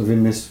now. It's sort of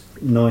in this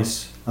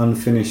nice,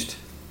 unfinished,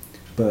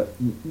 but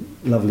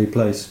lovely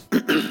place.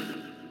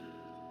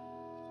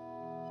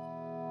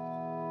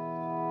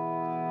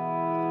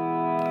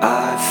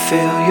 I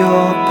feel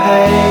your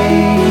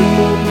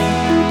pain,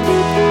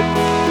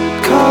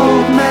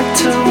 cold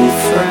metal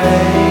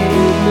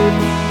frame.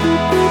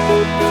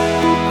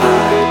 I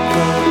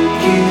put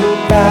you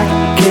back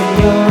in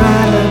your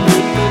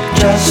element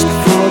just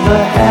for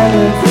the hell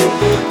of it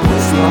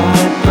with my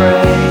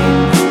brain.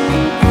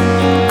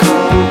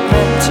 Cold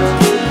metal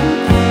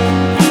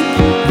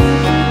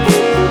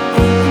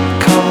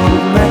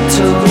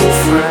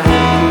frame.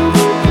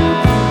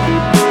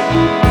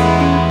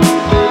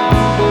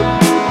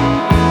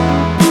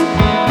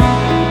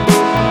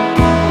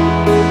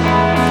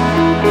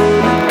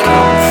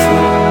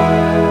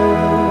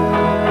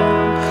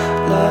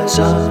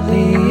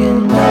 Only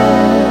in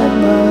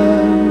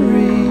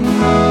memory,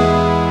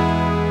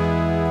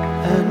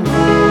 and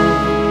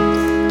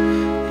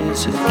warmth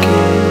is a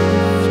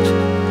gift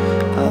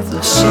of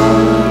the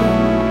sun.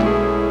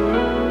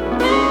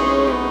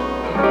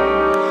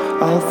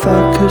 I'll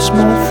focus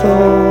my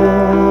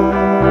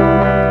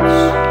thoughts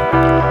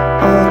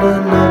on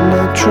an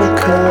unnatural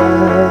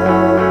curve,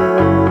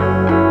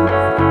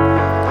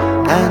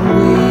 and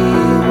we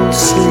will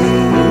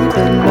sleep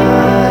the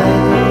night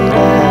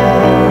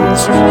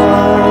as one.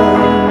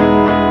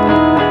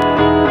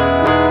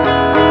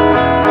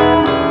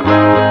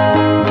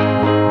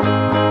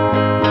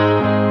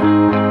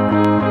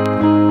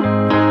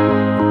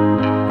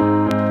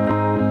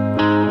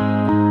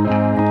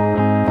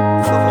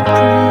 For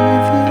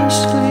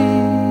previously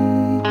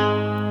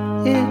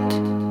it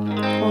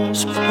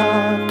was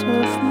part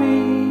of me,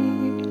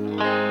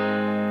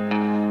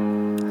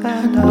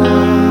 and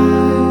I'm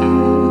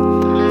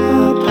a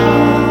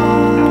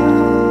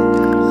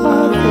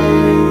part of it.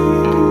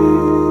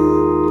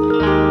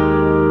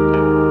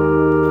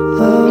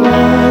 Though I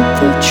had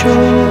the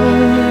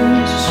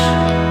choice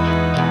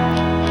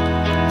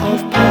of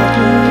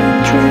partner and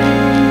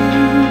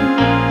dream,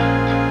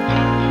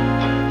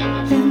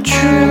 in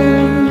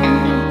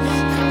truth,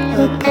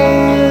 a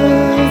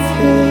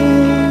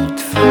perfect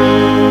fit.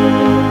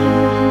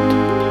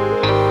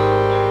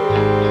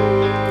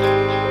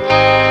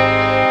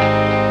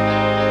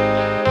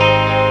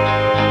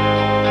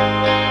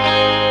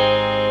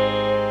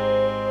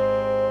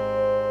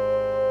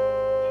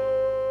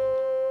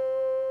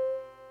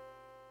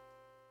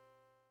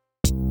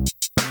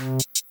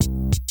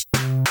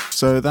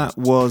 So that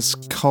was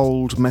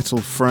Cold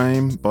Metal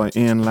Frame by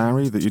Iain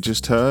Lowery that you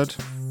just heard.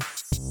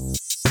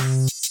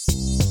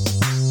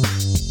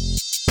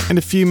 In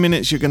a few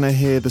minutes you're going to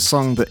hear the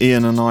song that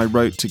Iain and I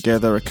wrote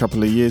together a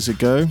couple of years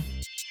ago,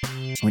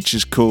 which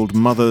is called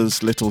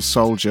Mother's Little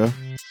Soldier.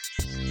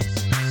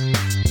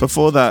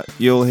 Before that,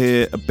 you'll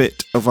hear a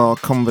bit of our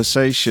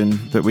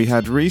conversation that we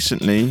had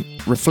recently,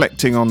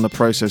 reflecting on the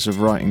process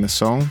of writing the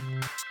song.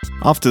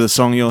 After the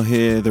song, you'll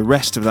hear the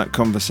rest of that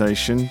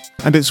conversation,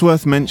 and it's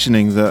worth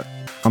mentioning that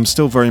I'm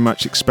still very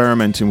much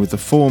experimenting with the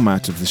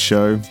format of the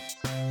show.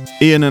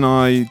 Iain and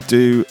I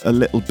do a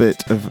little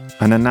bit of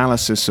an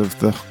analysis of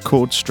the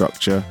chord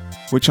structure,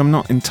 which I'm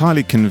not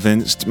entirely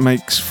convinced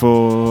makes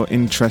for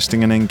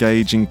interesting and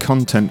engaging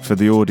content for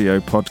the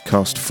audio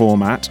podcast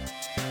format,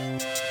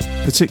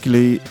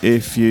 particularly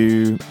if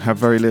you have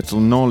very little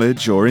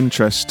knowledge or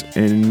interest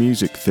in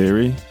music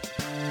theory.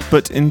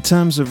 But in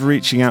terms of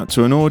reaching out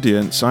to an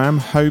audience, I am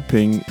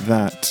hoping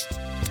that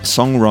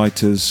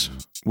songwriters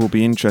will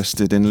be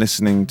interested in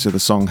listening to the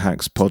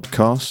Songhacks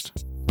podcast,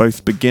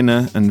 both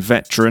beginner and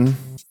veteran.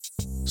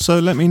 So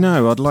let me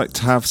know, I'd like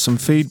to have some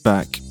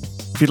feedback.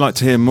 If you'd like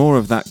to hear more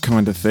of that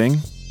kind of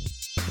thing,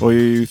 or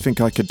you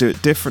think I could do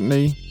it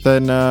differently,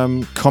 then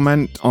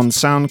comment on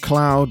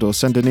SoundCloud or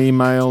send an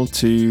email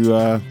to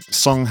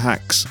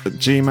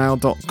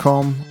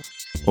songhacks@gmail.com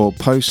or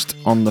post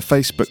on the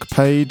Facebook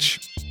page.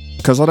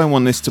 because I don't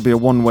want this to be a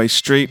one-way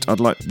street. I'd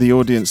like the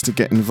audience to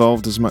get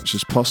involved as much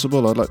as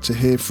possible. I'd like to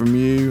hear from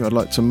you. I'd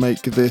like to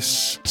make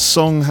this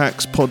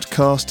Songhacks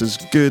podcast as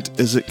good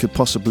as it could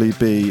possibly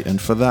be, and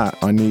for that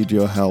I need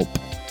your help.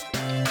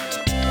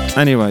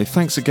 Anyway,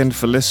 thanks again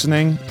for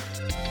listening,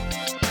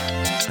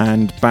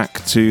 and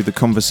back to the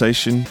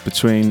conversation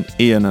between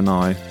Iain and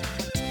I.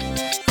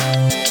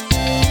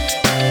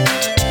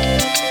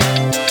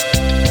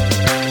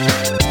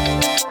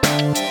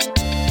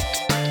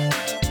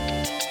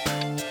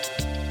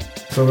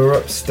 So we're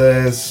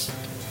upstairs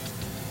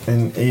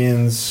in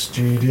Iain's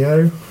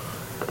studio.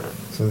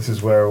 So this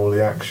is where all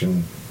the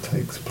action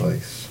takes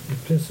place.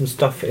 There's been some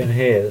stuff in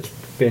here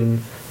that's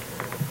been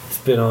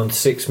on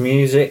 6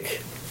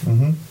 Music,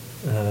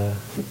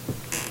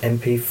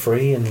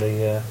 MP3 and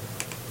the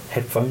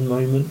headphone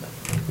moment.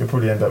 You'll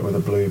probably end up with a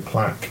blue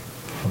plaque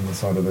on the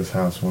side of this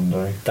house one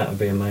day. That would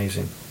be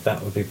amazing.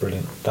 That would be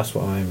brilliant. That's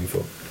what I'm aiming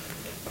for.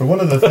 But one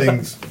of the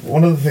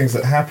things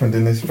that happened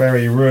in this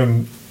very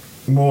room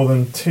more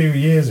than 2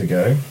 years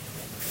ago,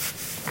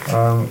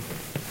 I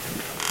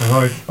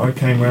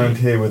came round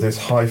here with this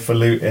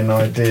highfalutin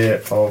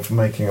idea of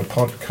making a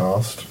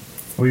podcast.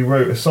 We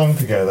wrote a song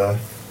together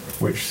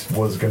which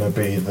was going to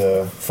be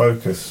the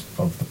focus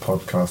of the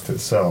podcast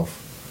itself.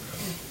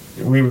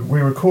 We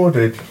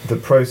recorded the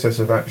process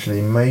of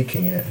actually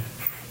making it,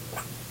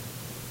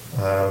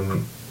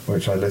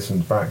 which I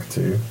listened back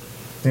to.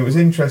 It was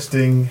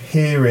interesting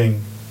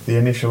hearing the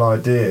initial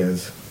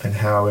ideas and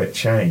how it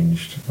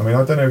changed. I mean,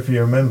 I don't know if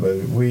you remember,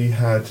 we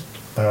had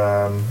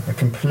a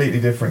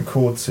completely different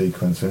chord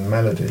sequence and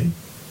melody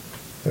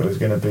that was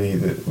going to be,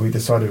 that we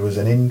decided was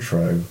an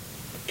intro.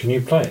 Can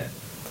you play it?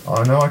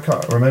 I know I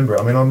can't remember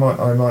it. I mean, I might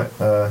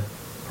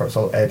perhaps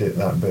I'll edit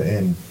that bit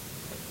in.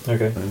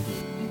 Okay.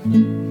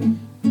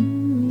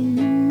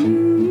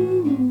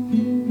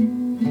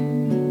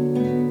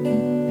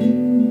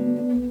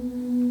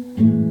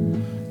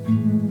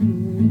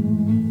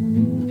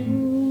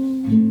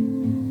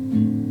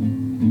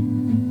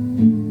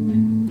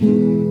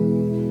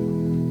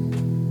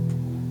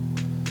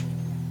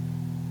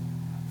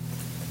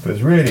 But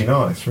it's really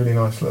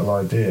nice little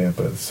idea,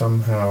 but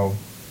somehow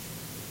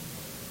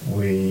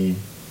we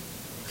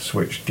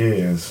switched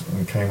gears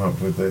and came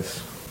up with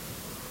this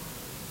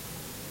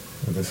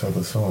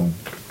other song.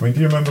 I mean, do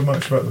you remember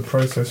much about the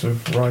process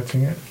of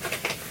writing it?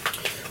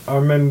 I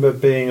remember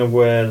being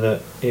aware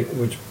that it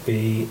would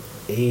be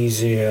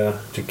easier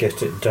to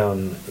get it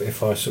done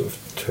if I sort of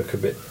took a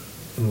bit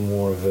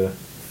more of a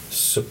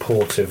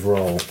supportive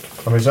role.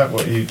 I mean, is that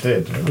what you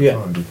did at the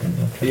time, do you think?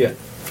 Okay. Yeah.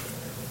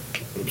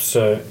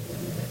 So,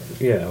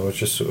 yeah, I was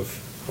just sort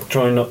of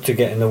trying not to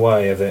get in the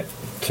way of it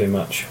too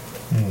much,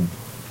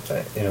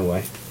 in a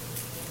way,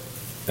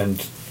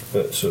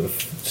 but sort of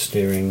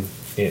steering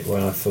it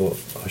when I thought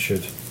I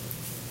should.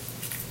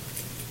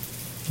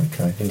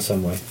 Okay. In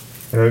some way.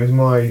 You know,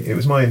 it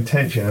was my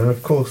intention, and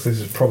of course this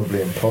is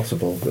probably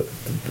impossible, but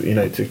you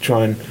know, to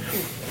try and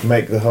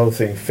make the whole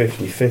thing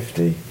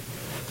 50-50.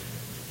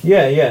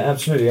 Yeah,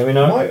 absolutely. I mean,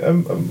 I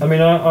can't.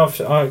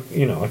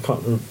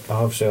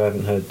 Obviously, I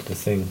haven't heard the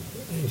thing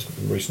as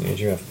recently as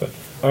you have, but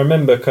I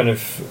remember kind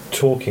of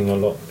talking a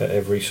lot at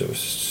every sort of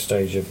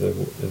stage of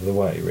the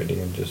way, really,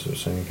 and just sort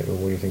of saying, okay, well,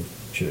 what do you think?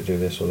 Should it do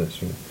this or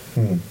this? You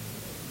know?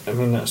 I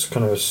mean, that's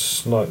kind of a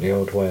slightly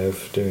odd way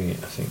of doing it,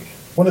 I think.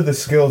 One of the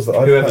skills that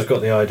whoever's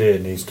got the idea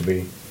needs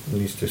to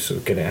sort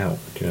of get it out.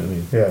 Do you know what I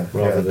mean? Yeah.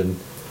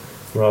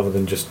 Rather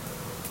than just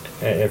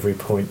at every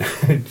point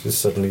just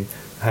suddenly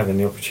having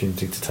the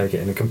opportunity to take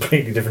it in a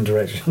completely different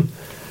direction.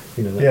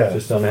 You know, that's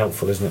just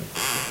unhelpful, isn't it?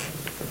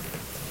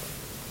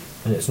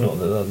 And it's not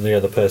that the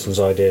other person's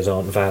ideas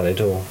aren't valid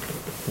or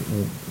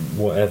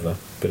whatever,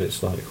 but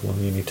it's like, well,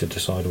 you need to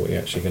decide what you're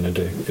actually going to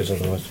do, because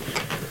otherwise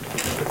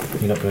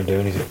you're not going to do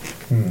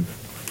anything.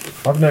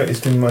 I've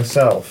noticed in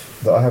myself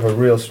that I have a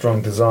real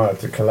strong desire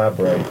to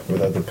collaborate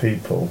with other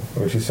people,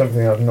 which is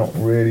something I've not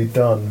really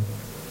done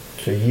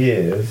for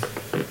years.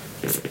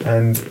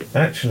 And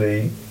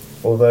actually,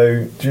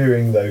 although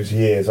during those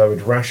years I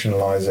would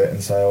rationalise it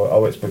and say,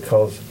 oh, it's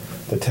because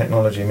the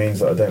technology means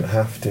that I don't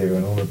have to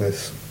and all of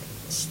this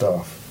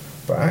stuff.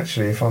 But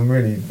actually, if I'm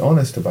really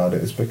honest about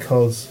it, it's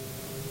because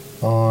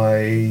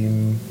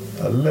I'm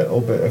a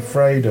little bit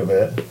afraid of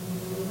it.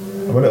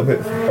 I'm a little bit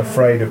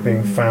afraid of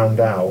being found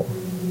out.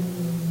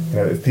 You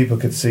know, if people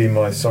could see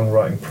my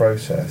songwriting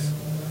process,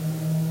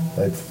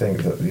 they'd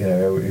think that, you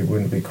know, it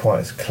wouldn't be quite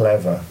as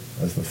clever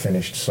as the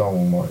finished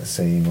song might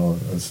seem, or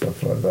and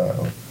stuff like that,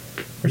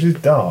 which is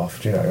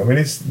daft, you know. I mean,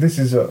 this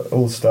is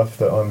all stuff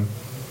that I'm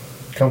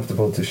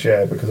comfortable to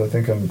share because I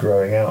think I'm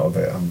growing out of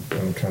it.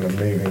 I'm kind of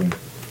moving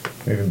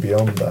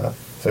beyond that.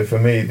 So for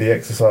me, the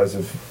exercise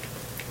of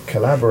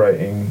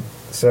collaborating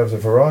serves a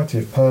variety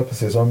of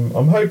purposes.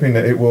 I'm hoping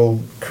that it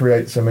will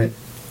create some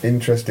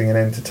interesting and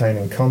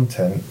entertaining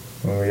content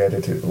when we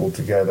edit it all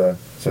together.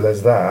 So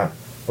there's that,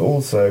 but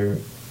also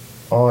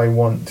I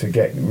want to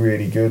get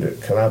really good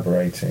at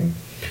collaborating.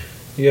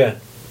 Yeah.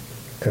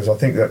 Because I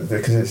think that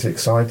because it's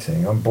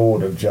exciting. I'm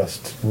bored of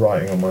just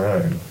writing on my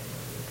own.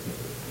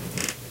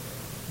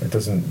 It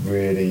doesn't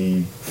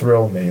really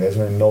thrill me. There's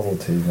no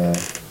novelty there.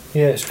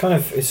 Yeah, it's kind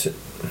of it's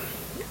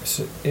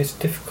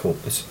difficult.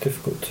 It's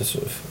difficult to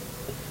sort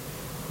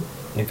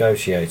of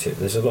negotiate it.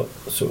 There's a lot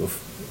sort of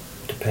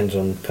depends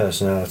on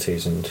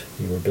personalities and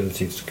your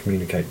ability to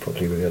communicate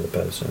properly with the other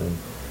person and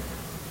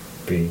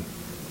be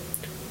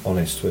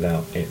honest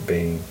without it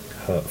being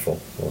hurtful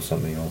or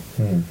something, or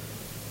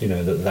you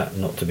know, that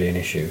not to be an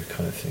issue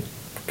kind of thing,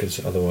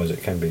 because otherwise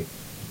it can be.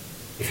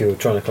 If you're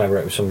trying to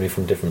collaborate with somebody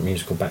from a different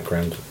musical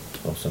background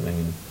or something,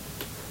 and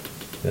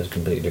there's a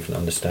completely different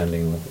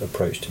understanding or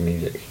approach to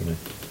music, you know,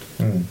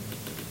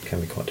 it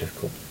can be quite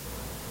difficult.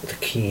 The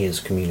key is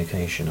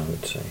communication, I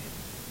would say.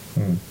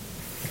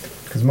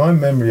 Because my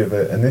memory of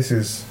it, and this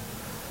is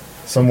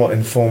somewhat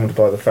informed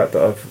by the fact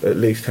that I've at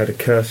least had a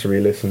cursory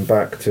listen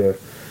back to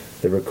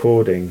the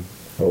recording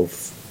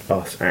of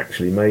us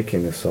actually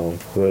making the song,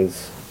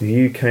 was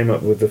you came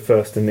up with the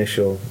first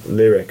initial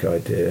lyric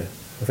idea.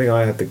 I think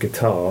I had the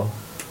guitar,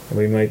 and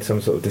we made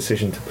some sort of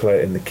decision to play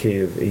it in the key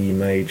of E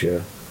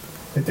major.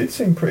 It did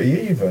seem pretty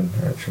even,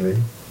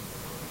 actually.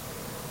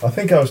 I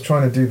think I was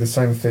trying to do the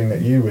same thing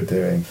that you were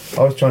doing.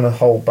 I was trying to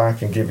hold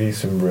back and give you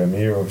some room.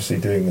 You were obviously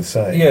doing the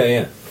same.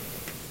 Yeah.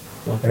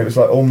 And it was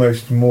like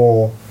almost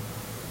more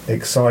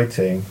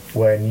exciting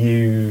when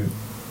you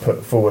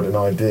put forward an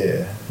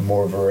idea,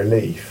 more of a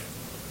relief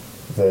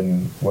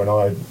than when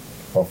I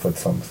offered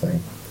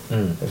something.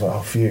 It was like,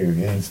 oh phew,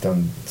 Iain's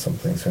done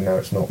something, so now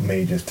it's not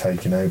me just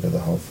taking over the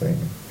whole thing.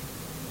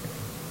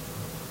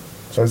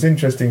 So it's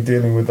interesting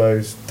dealing with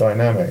those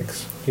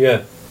dynamics.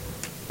 Yeah,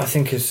 I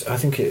think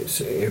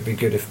it'd be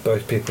good if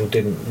both people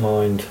didn't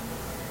mind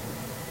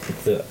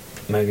that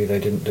maybe they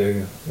didn't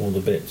do all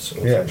the bits.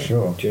 Or yeah, something.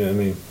 sure. Do you know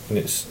what I mean? And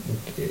it's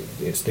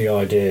the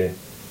idea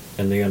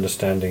and the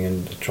understanding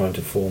and trying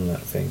to form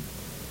that thing.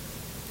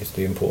 It's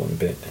the important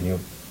bit, and you're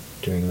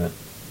doing that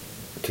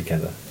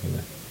together. You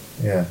know.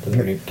 Yeah.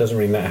 Doesn't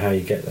really matter how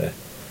you get there.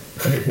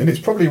 And it's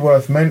probably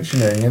worth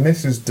mentioning, and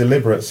this is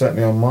deliberate,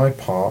 certainly on my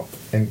part,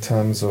 in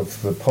terms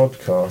of the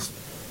podcast,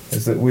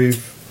 is that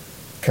we've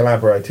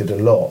collaborated a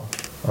lot.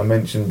 I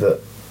mentioned that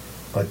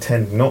I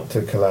tend not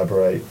to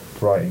collaborate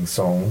writing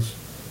songs,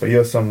 but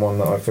you're someone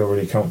that I feel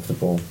really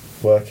comfortable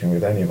working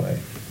with anyway.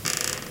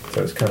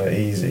 So it's kind of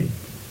easy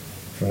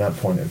from that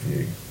point of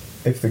view.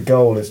 If the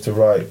goal is to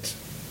write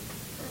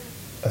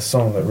a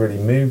song that really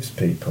moves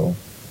people,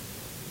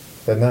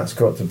 then that's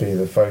got to be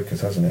the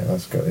focus, hasn't it?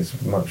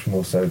 It's much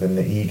more so than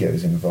the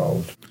egos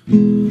involved.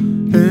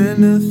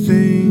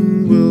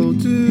 Anything will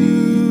do.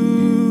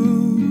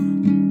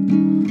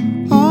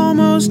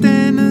 Almost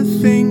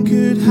anything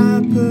could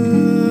happen.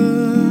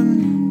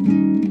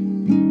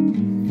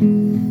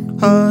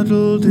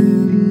 Huddled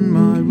in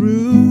my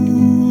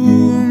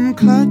room,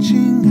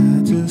 clutching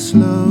at a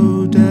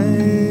slow day.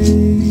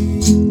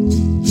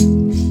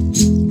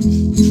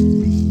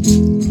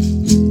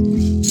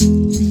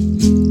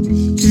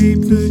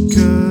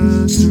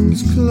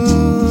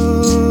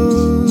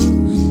 Closed.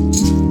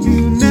 You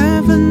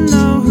never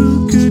know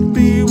who could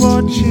be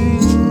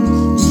watching.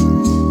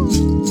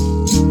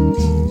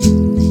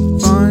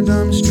 Find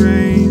I'm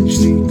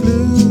strangely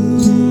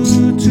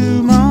glued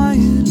to my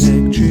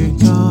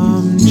electric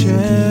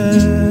armchair.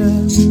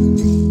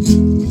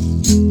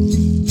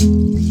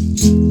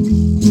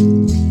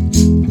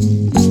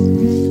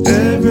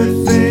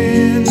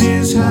 Everything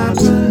is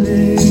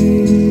happening.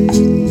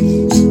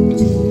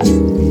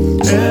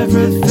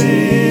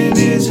 Everything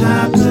is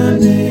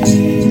happening.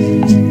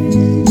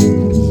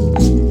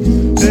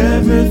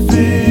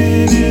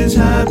 Everything is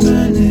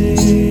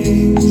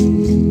happening.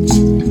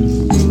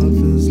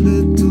 Mother's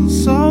little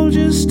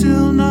soldier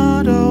still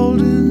not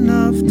old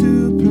enough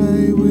to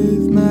play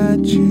with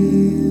matches.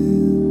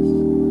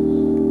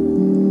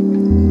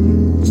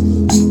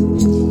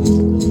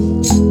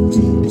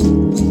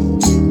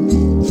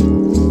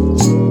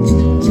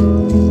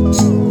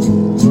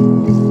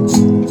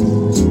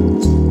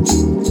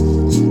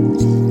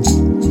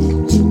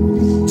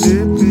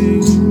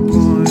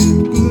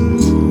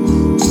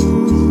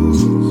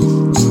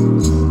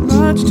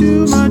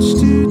 Too much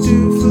to do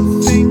for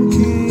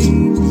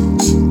thinking.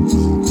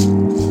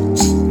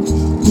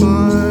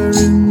 Fire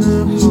in the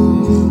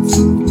hearts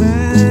of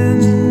men.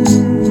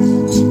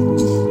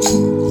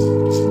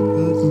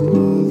 But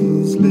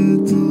mother's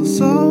little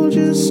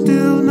soldier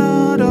still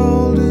not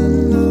old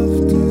enough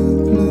to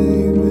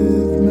play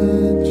with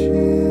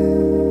matches.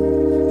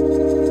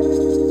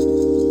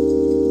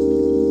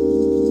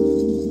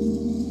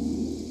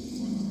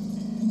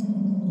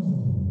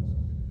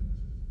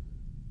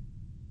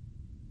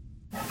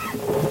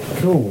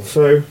 Cool,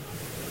 so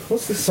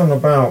what's this song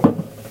about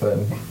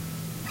then?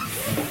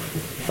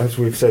 As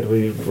we've said,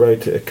 we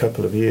wrote it a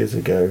couple of years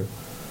ago,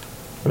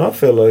 and I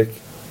feel like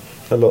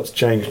a lot's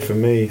changed for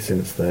me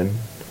since then.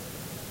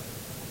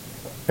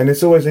 And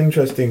it's always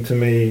interesting to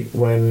me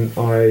when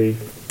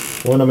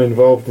I'm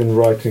involved in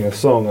writing a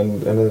song,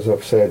 and as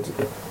I've said,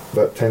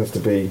 that tends to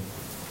be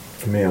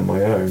me on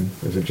my own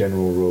as a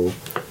general rule.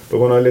 But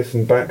when I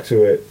listen back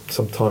to it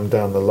sometime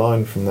down the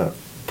line from the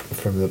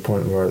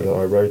point where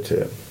I wrote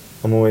it,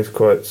 I'm always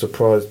quite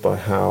surprised by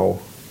how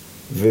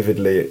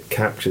vividly it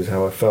captures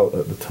how I felt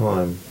at the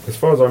time. As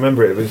far as I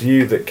remember it was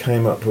you that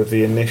came up with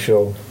the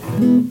initial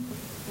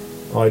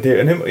idea,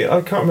 and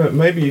I can't remember,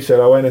 maybe you said,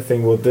 oh,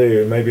 anything will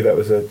do, and maybe that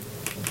was a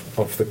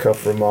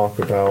off-the-cuff remark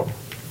about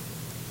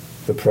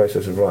the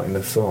process of writing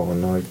the song,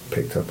 and I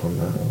picked up on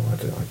that.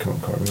 I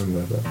can't quite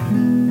remember, but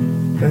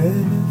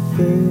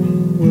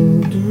anything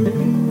will do,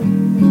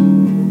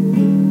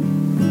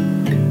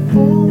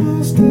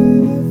 almost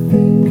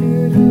anything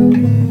could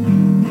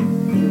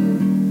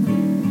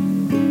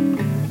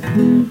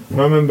happen. I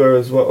remember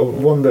as well,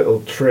 one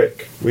little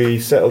trick, we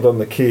settled on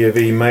the key of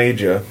E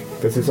major.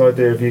 There's this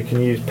idea of you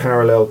can use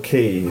parallel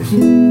keys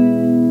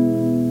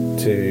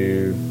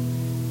to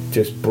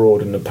just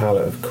broaden the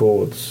palette of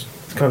chords.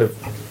 It's kind of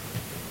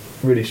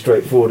really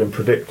straightforward and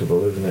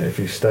predictable, isn't it, if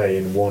you stay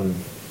in one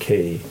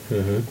key.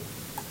 Mm-hmm.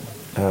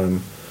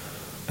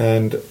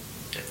 And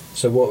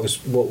so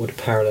what would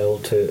parallel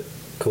to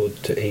chord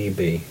to E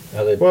be?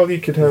 Are there well, you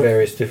could have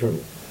various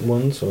different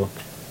ones, or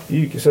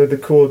so the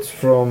chords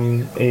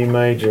from E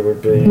major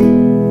would be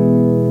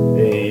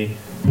E,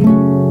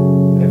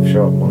 F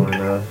sharp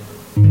minor,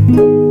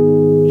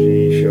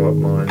 G sharp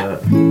minor,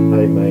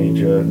 A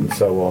major, and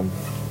so on.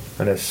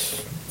 And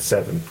there's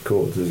 7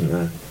 chords, isn't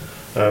there?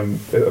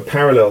 A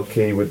parallel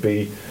key would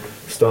be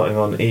starting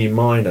on E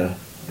minor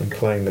and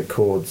playing the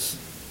chords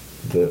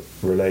that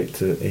relate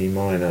to E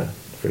minor,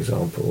 for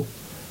example.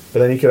 But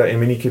then you could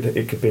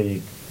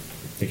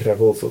have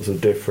all sorts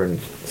of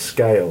different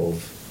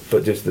scales,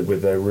 but just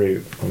with their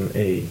root on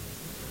E.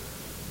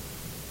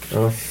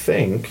 And I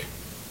think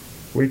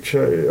we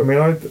chose. I mean,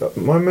 I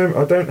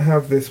don't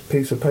have this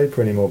piece of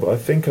paper anymore, but I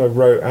think I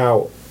wrote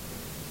out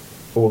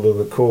all of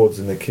the chords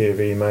in the key of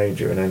E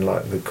major, and then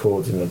like the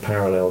chords in the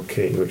parallel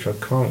key, which I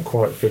can't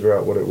quite figure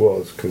out what it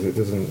was because it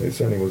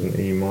certainly wasn't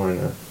E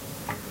minor.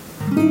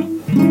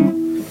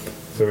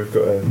 So we've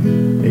got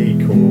an E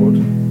chord,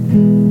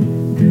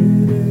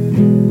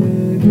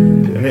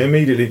 and it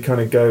immediately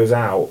kind of goes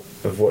out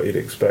of what you'd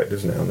expect,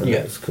 doesn't it, on the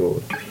next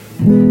chord.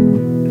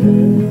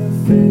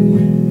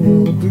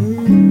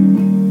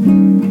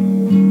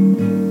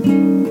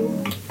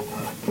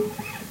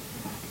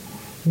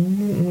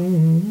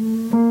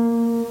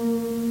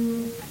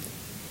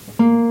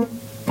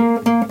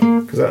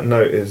 Because that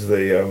note is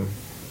the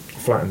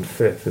flattened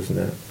fifth, isn't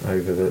it?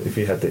 Over the, if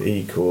you had the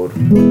E chord,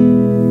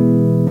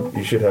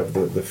 you should have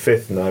the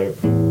fifth note.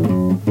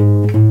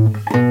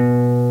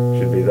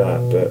 Should be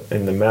that, but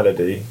in the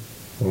melody,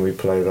 when we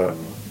play that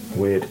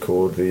weird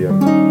chord, the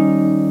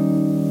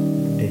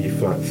E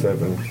flat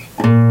 7, it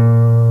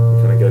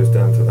kind of goes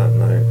down to that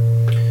note.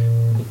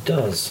 It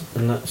does,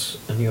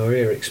 and your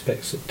ear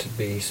expects it to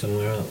be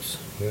somewhere else.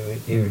 Your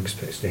ear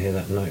expects to hear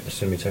that note, the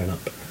semitone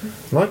up.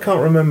 And I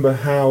can't remember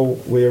how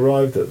we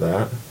arrived at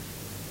that.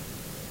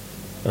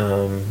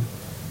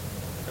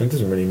 It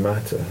doesn't really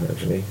matter,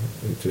 actually.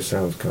 It just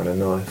sounds kind of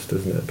nice,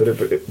 doesn't it?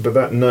 But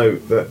that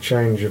note, that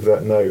change of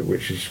that note,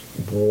 which is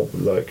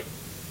like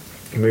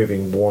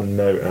moving one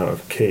note out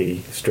of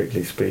key,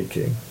 strictly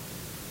speaking,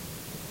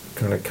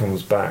 kind of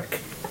comes back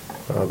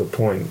at other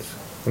points.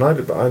 And I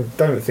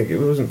don't think it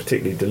wasn't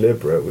particularly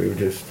deliberate. We were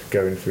just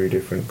going through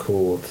different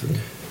chords.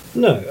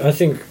 No, I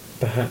think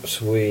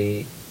perhaps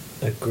we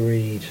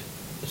agreed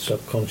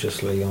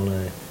subconsciously on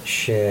a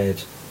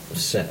shared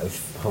set of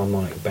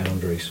harmonic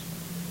boundaries.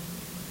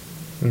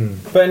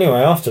 But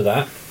anyway, after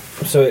that,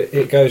 so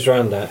it goes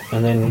around that,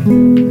 and then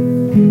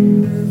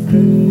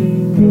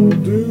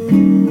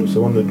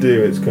so on the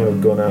do, it's kind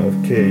of gone out of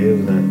key,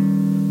 isn't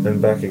it? Then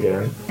back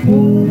again.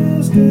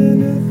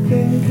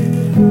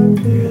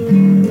 Yeah,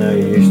 now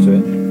you're used to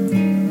it.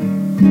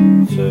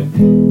 So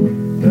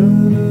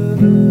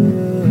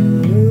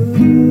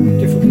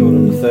difficult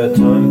on the third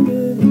time,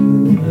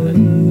 and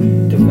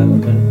then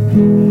development.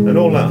 And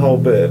all that whole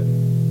bit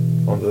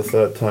on the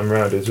third time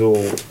round is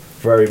all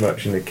very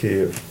much in the key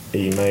of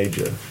E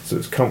major, so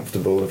it's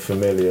comfortable and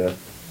familiar,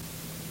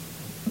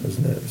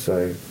 isn't it?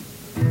 So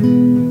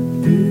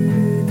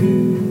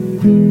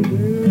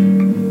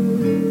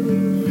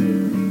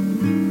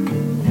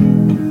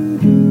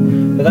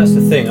but that's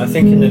the thing, I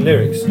think in the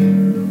lyrics, I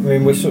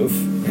mean, we're sort of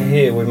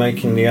here, we're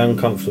making the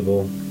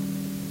uncomfortable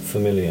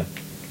familiar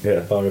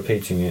by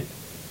repeating it,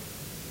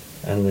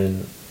 and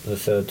then the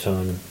third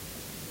time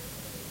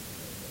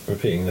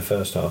repeating the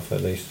first half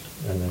at least,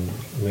 and then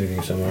moving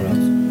somewhere else.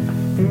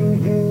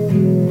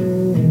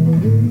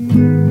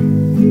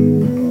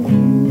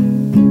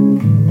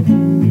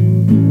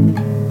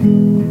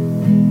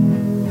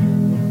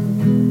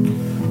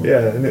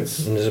 yeah, and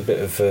there's a bit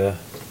of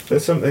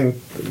there's something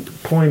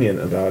poignant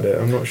about it.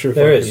 I'm not sure if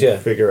there I is, can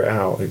figure it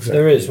out exactly.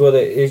 There is. Well,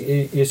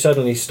 you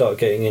suddenly start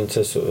getting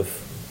into sort of,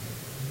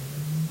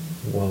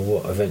 well,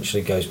 what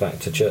eventually goes back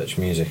to church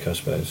music, I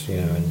suppose,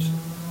 and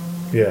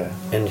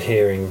and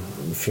hearing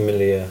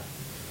familiar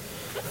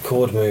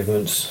chord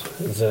movements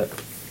that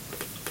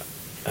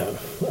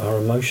are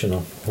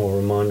emotional or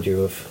remind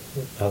you of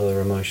other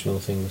emotional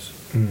things.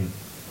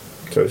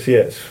 So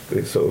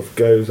it sort of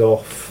goes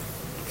off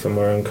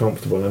somewhere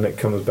uncomfortable and it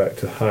comes back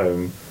to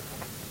home,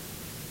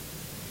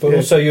 But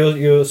also,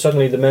 you're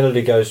suddenly the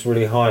melody goes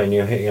really high, and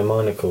you're hitting a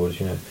minor chord,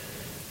 you know,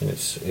 and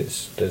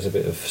it's there's a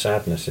bit of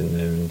sadness in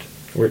there, and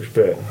Which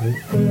bit? yeah.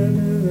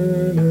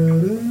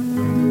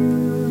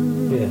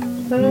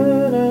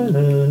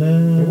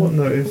 What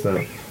note is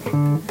that?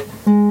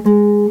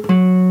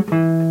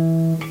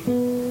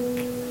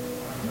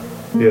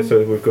 Yeah,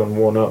 so we've gone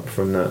one up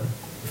from that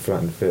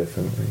flattened fifth,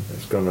 haven't we?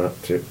 It's gone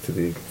up to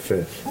the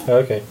fifth. Oh,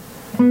 okay.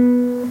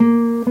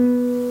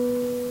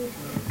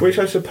 Which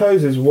I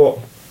suppose is what,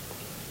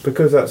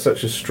 because that's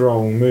such a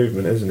strong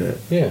movement, isn't it?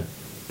 Yeah.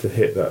 To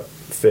hit that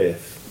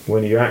fifth,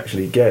 when you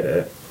actually get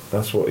it,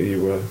 that's what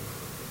your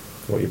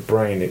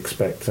brain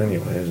expects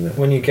anyway, isn't it?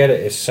 When you get it,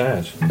 it's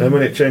sad. Then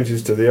when it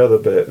changes to the other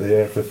bit, the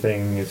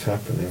everything is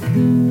happening.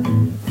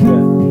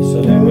 Yeah.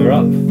 So then we're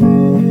up.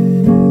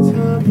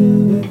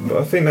 But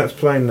I think that's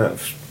playing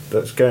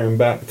that's going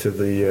back to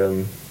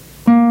the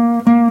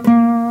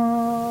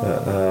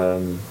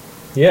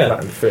Yeah.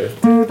 flattened fifth.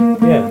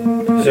 Yeah.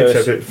 So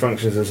Except it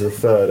functions as a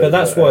third. but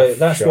that's why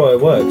it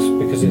works,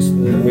 because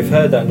we've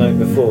heard that note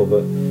before,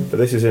 but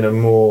this is in a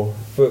more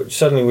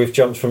suddenly we've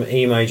jumped from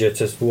E major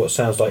to what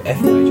sounds like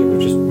F major,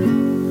 which is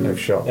F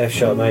sharp. F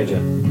sharp major.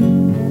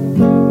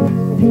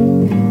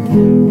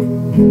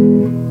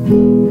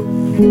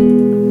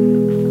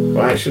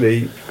 Well,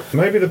 actually,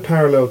 maybe the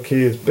parallel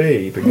key is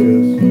B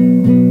because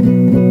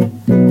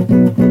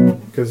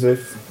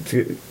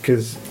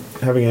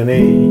having an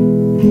E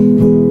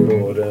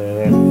chord and an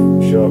F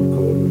sharp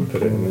chord would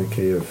put it in the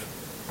key of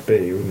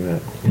B, wouldn't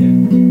it?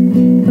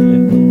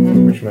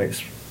 Yeah. Which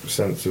makes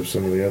sense of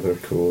some of the other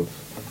chords.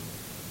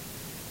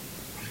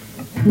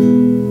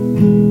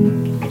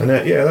 And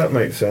that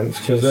makes sense.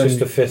 So it's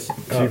just a fifth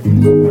up.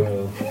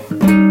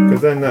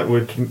 Because then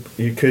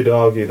you could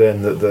argue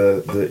then that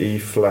the E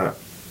flat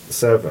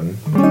 7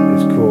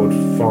 is chord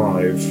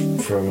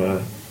 5 from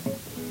a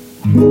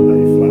A flat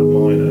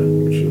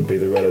minor, which would be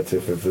the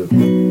relative of the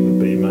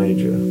B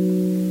major.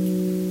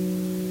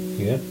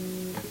 Yeah.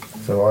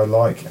 So I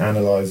like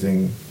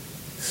analysing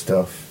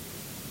stuff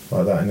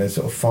like that, and then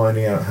sort of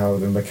finding out how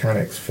the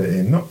mechanics fit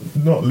in.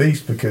 Not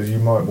least because you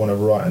might want to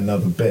write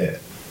another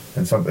bit,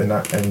 and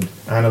and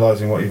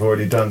analysing what you've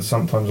already done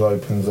sometimes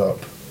opens up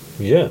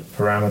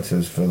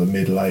parameters for the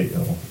mid late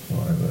or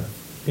whatever.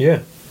 Yeah,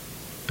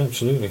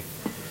 absolutely.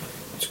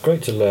 It's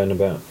great to learn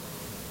about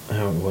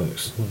how it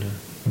works,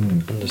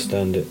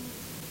 understand it.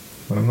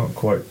 Well, I'm not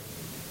quite.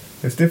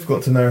 It's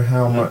difficult to know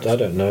how much. I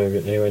don't know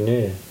anywhere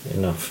near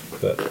enough,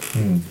 but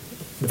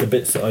the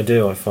bits that I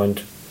do, I find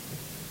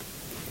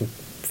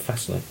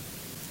fascinating.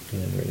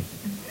 Yeah, really.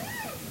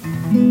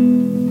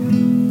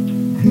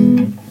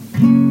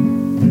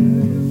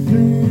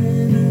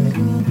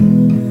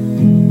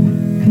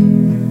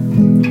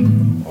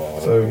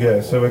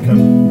 So we've kind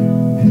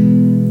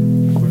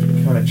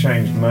of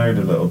changed mode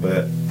a little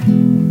bit.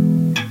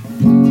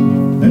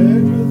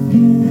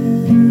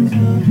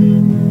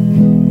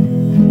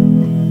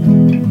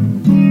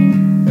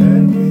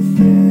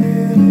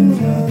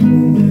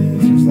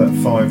 It's that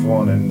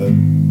 5-1 in the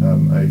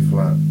A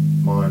flat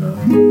minor,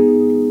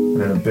 and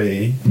then a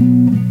B,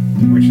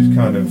 which is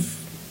kind of.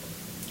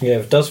 Yeah,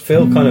 it does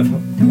feel kind of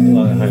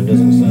like home,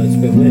 doesn't it? So it's a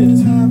bit weird.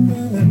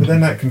 But then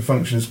that can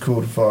function as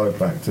chord 5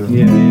 back to.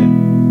 Yeah.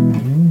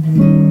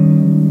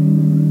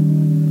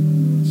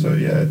 So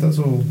yeah, it does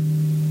all.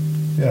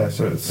 Yeah,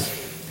 so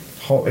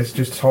it's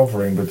just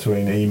hovering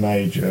between E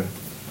major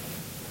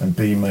and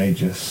B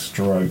major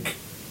stroke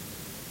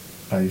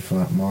A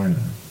flat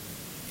minor.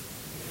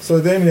 So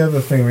the only other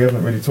thing we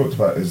haven't really talked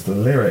about is the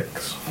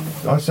lyrics.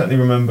 I certainly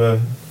remember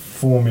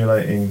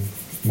formulating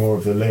more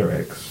of the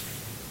lyrics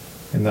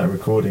in that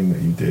recording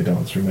that you did,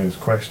 answering those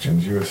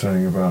questions. You were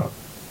saying about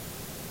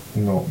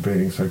not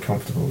being so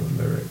comfortable with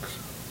lyrics.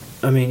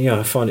 I mean, yeah,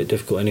 I find it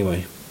difficult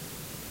anyway.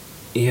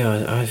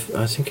 Yeah,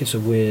 I think it's a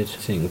weird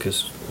thing,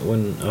 because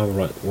when I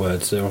write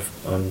words, they're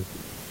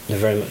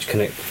very much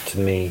connected to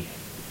me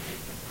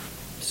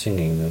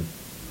singing them.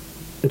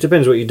 It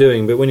depends what you're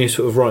doing, but when you're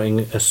sort of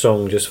writing a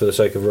song just for the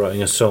sake of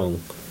writing a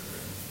song,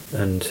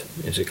 and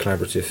it's a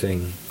collaborative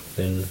thing,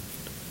 then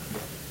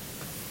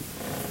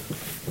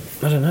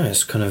I don't know,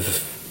 it's kind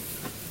of,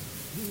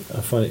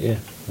 I find it,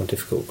 on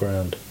difficult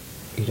ground.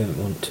 You don't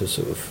want to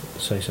sort of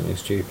say something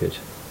stupid.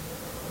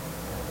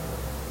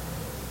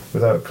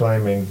 Without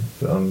claiming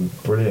that I'm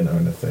brilliant or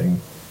anything,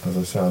 as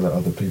I say, I let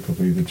other people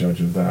be the judge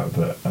of that,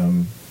 but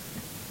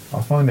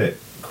I find it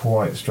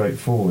quite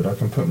straightforward. I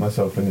can put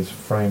myself in this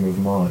frame of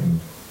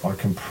mind. I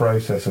can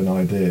process an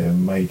idea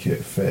and make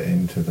it fit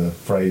into the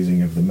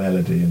phrasing of the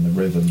melody and the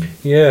rhythm.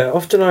 Yeah,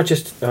 often I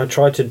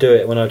try to do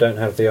it when I don't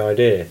have the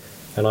idea,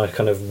 and I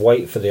kind of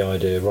wait for the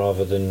idea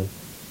rather than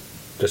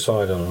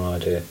decide on an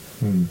idea.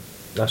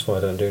 That's why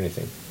I don't do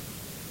anything,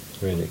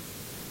 really.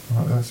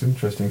 Oh, that's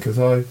interesting, because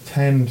I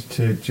tend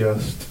to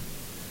just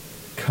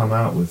come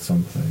out with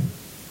something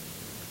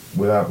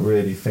without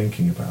really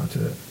thinking about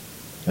it,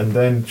 and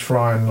then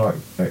try and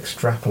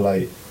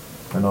extrapolate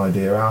an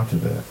idea out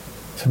of it.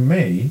 To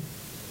me,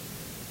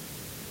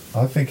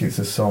 I think it's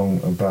a song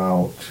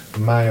about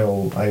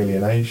male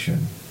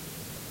alienation,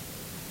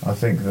 I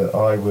think that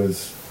I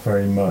was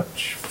very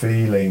much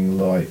feeling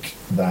like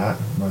that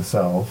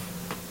myself.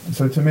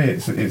 So to me,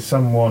 it's a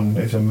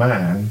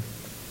man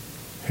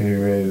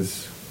who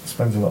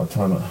spends a lot of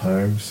time at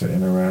home,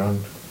 sitting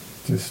around,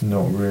 just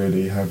not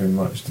really having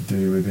much to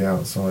do with the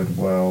outside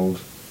world,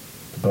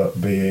 but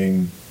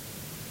being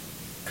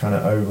kind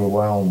of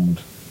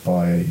overwhelmed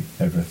by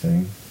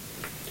everything.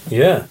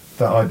 Yeah.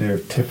 That idea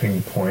of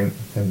tipping point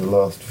in the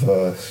last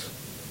verse,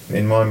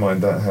 in my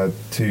mind that had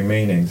two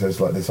meanings. There's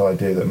like this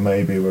idea that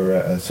maybe we're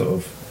at a sort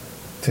of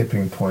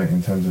tipping point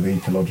in terms of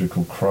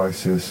ecological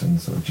crisis and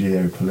sort of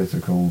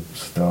geopolitical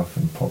stuff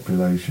and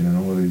population and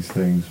all of these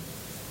things.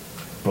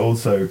 But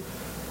also,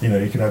 you know,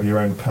 you can have your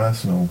own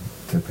personal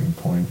tipping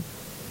point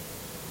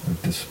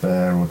of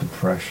despair or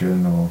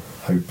depression or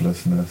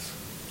hopelessness.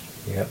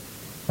 Yep.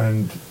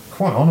 And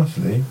quite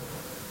honestly,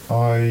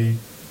 I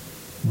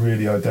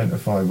really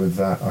identify with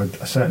that. I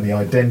certainly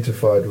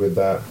identified with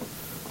that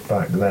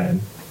back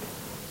then.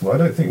 Well, I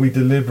don't think we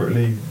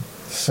deliberately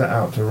set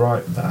out to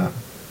write that.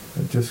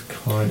 It just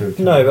kind of...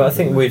 No, but I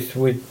think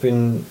we'd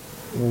been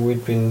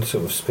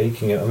sort of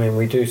speaking... I mean,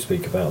 we do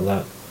speak about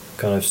that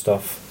kind of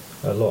stuff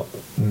a lot,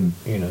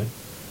 you know.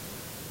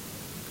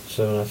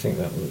 So I think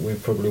that we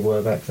probably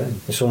were back then.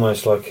 It's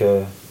almost like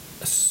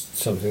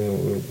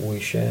something that we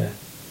share,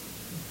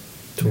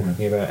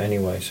 talking about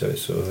anyway, so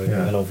it's sort of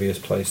an obvious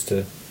place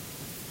to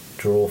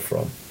draw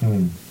from.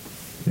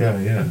 Yeah,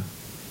 yeah.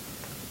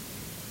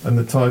 And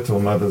the title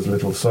 "Mother's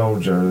Little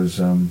Soldier" is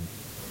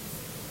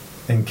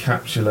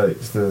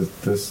encapsulates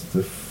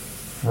the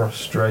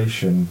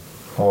frustration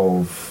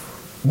of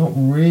not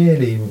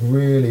really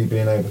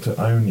being able to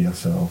own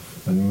yourself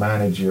and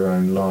manage your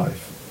own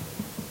life.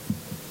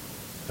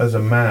 As a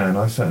man,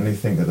 I certainly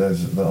think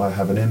that I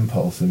have an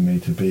impulse in me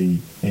to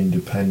be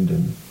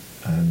independent,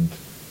 and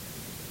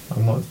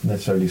I'm not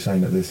necessarily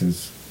saying that this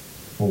is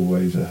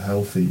always a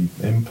healthy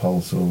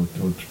impulse or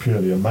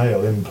purely a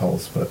male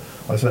impulse, but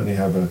I certainly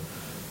have an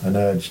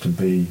urge to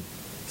be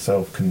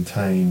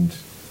self-contained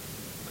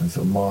and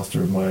sort of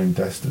master of my own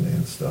destiny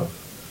and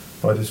stuff.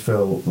 But I just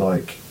feel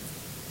like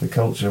the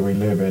culture we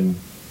live in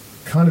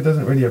kind of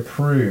doesn't really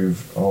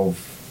approve of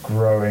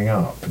growing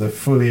up. The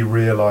fully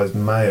realised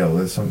male,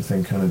 there's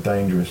something kind of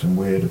dangerous and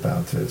weird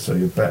about it, so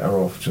you're better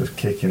off just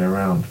kicking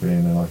around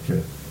being like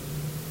a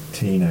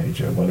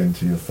teenager well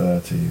into your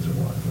 30s or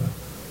whatever.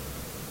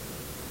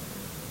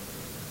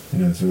 You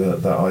know, so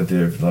that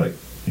idea of like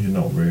you're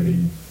not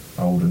really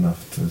old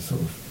enough to sort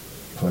of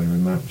play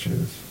with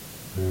matches.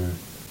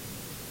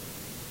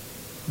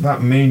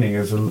 That meaning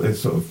is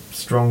sort of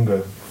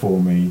stronger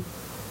for me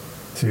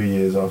 2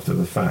 years after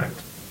the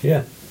fact.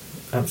 Yeah,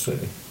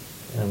 absolutely.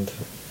 And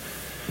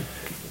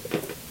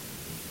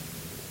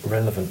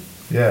relevant.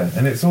 Yeah,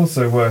 and it's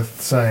also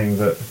worth saying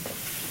that,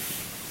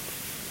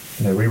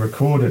 you know, we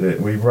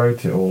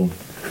wrote it all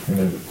in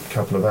a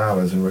couple of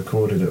hours and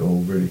recorded it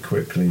all really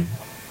quickly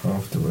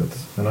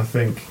afterwards. And I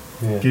think,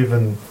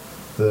 given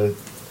the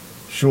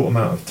short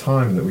amount of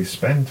time that we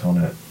spent on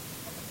it,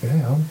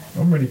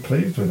 I'm really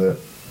pleased with it,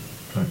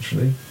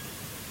 actually.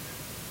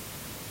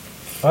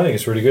 I think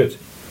it's really good.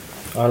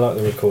 I like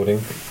the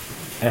recording,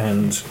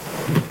 and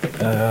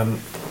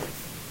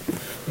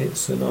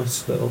it's a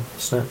nice little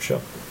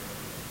snapshot.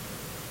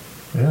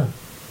 Yeah.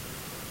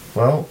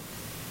 Well,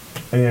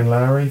 Iain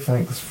Lowery,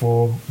 thanks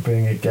for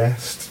being a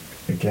guest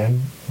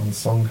again on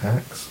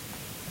Songhacks,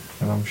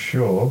 and I'm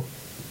sure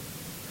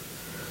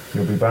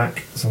you'll be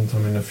back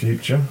sometime in the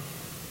future.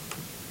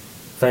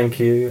 Thank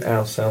you,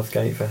 Al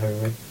Southgate, for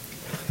having me.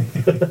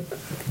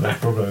 No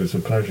problem, it's a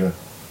pleasure.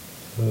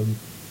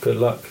 Good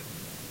luck.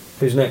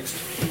 Who's next?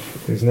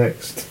 Who's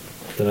next?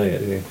 Don't know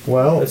yet, do you?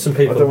 Well, there's some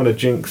people. I don't want to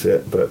jinx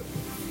it, but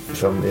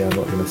I'm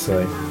not going to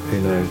say.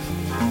 Who knows?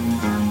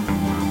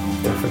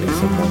 Definitely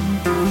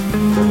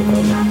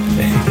someone.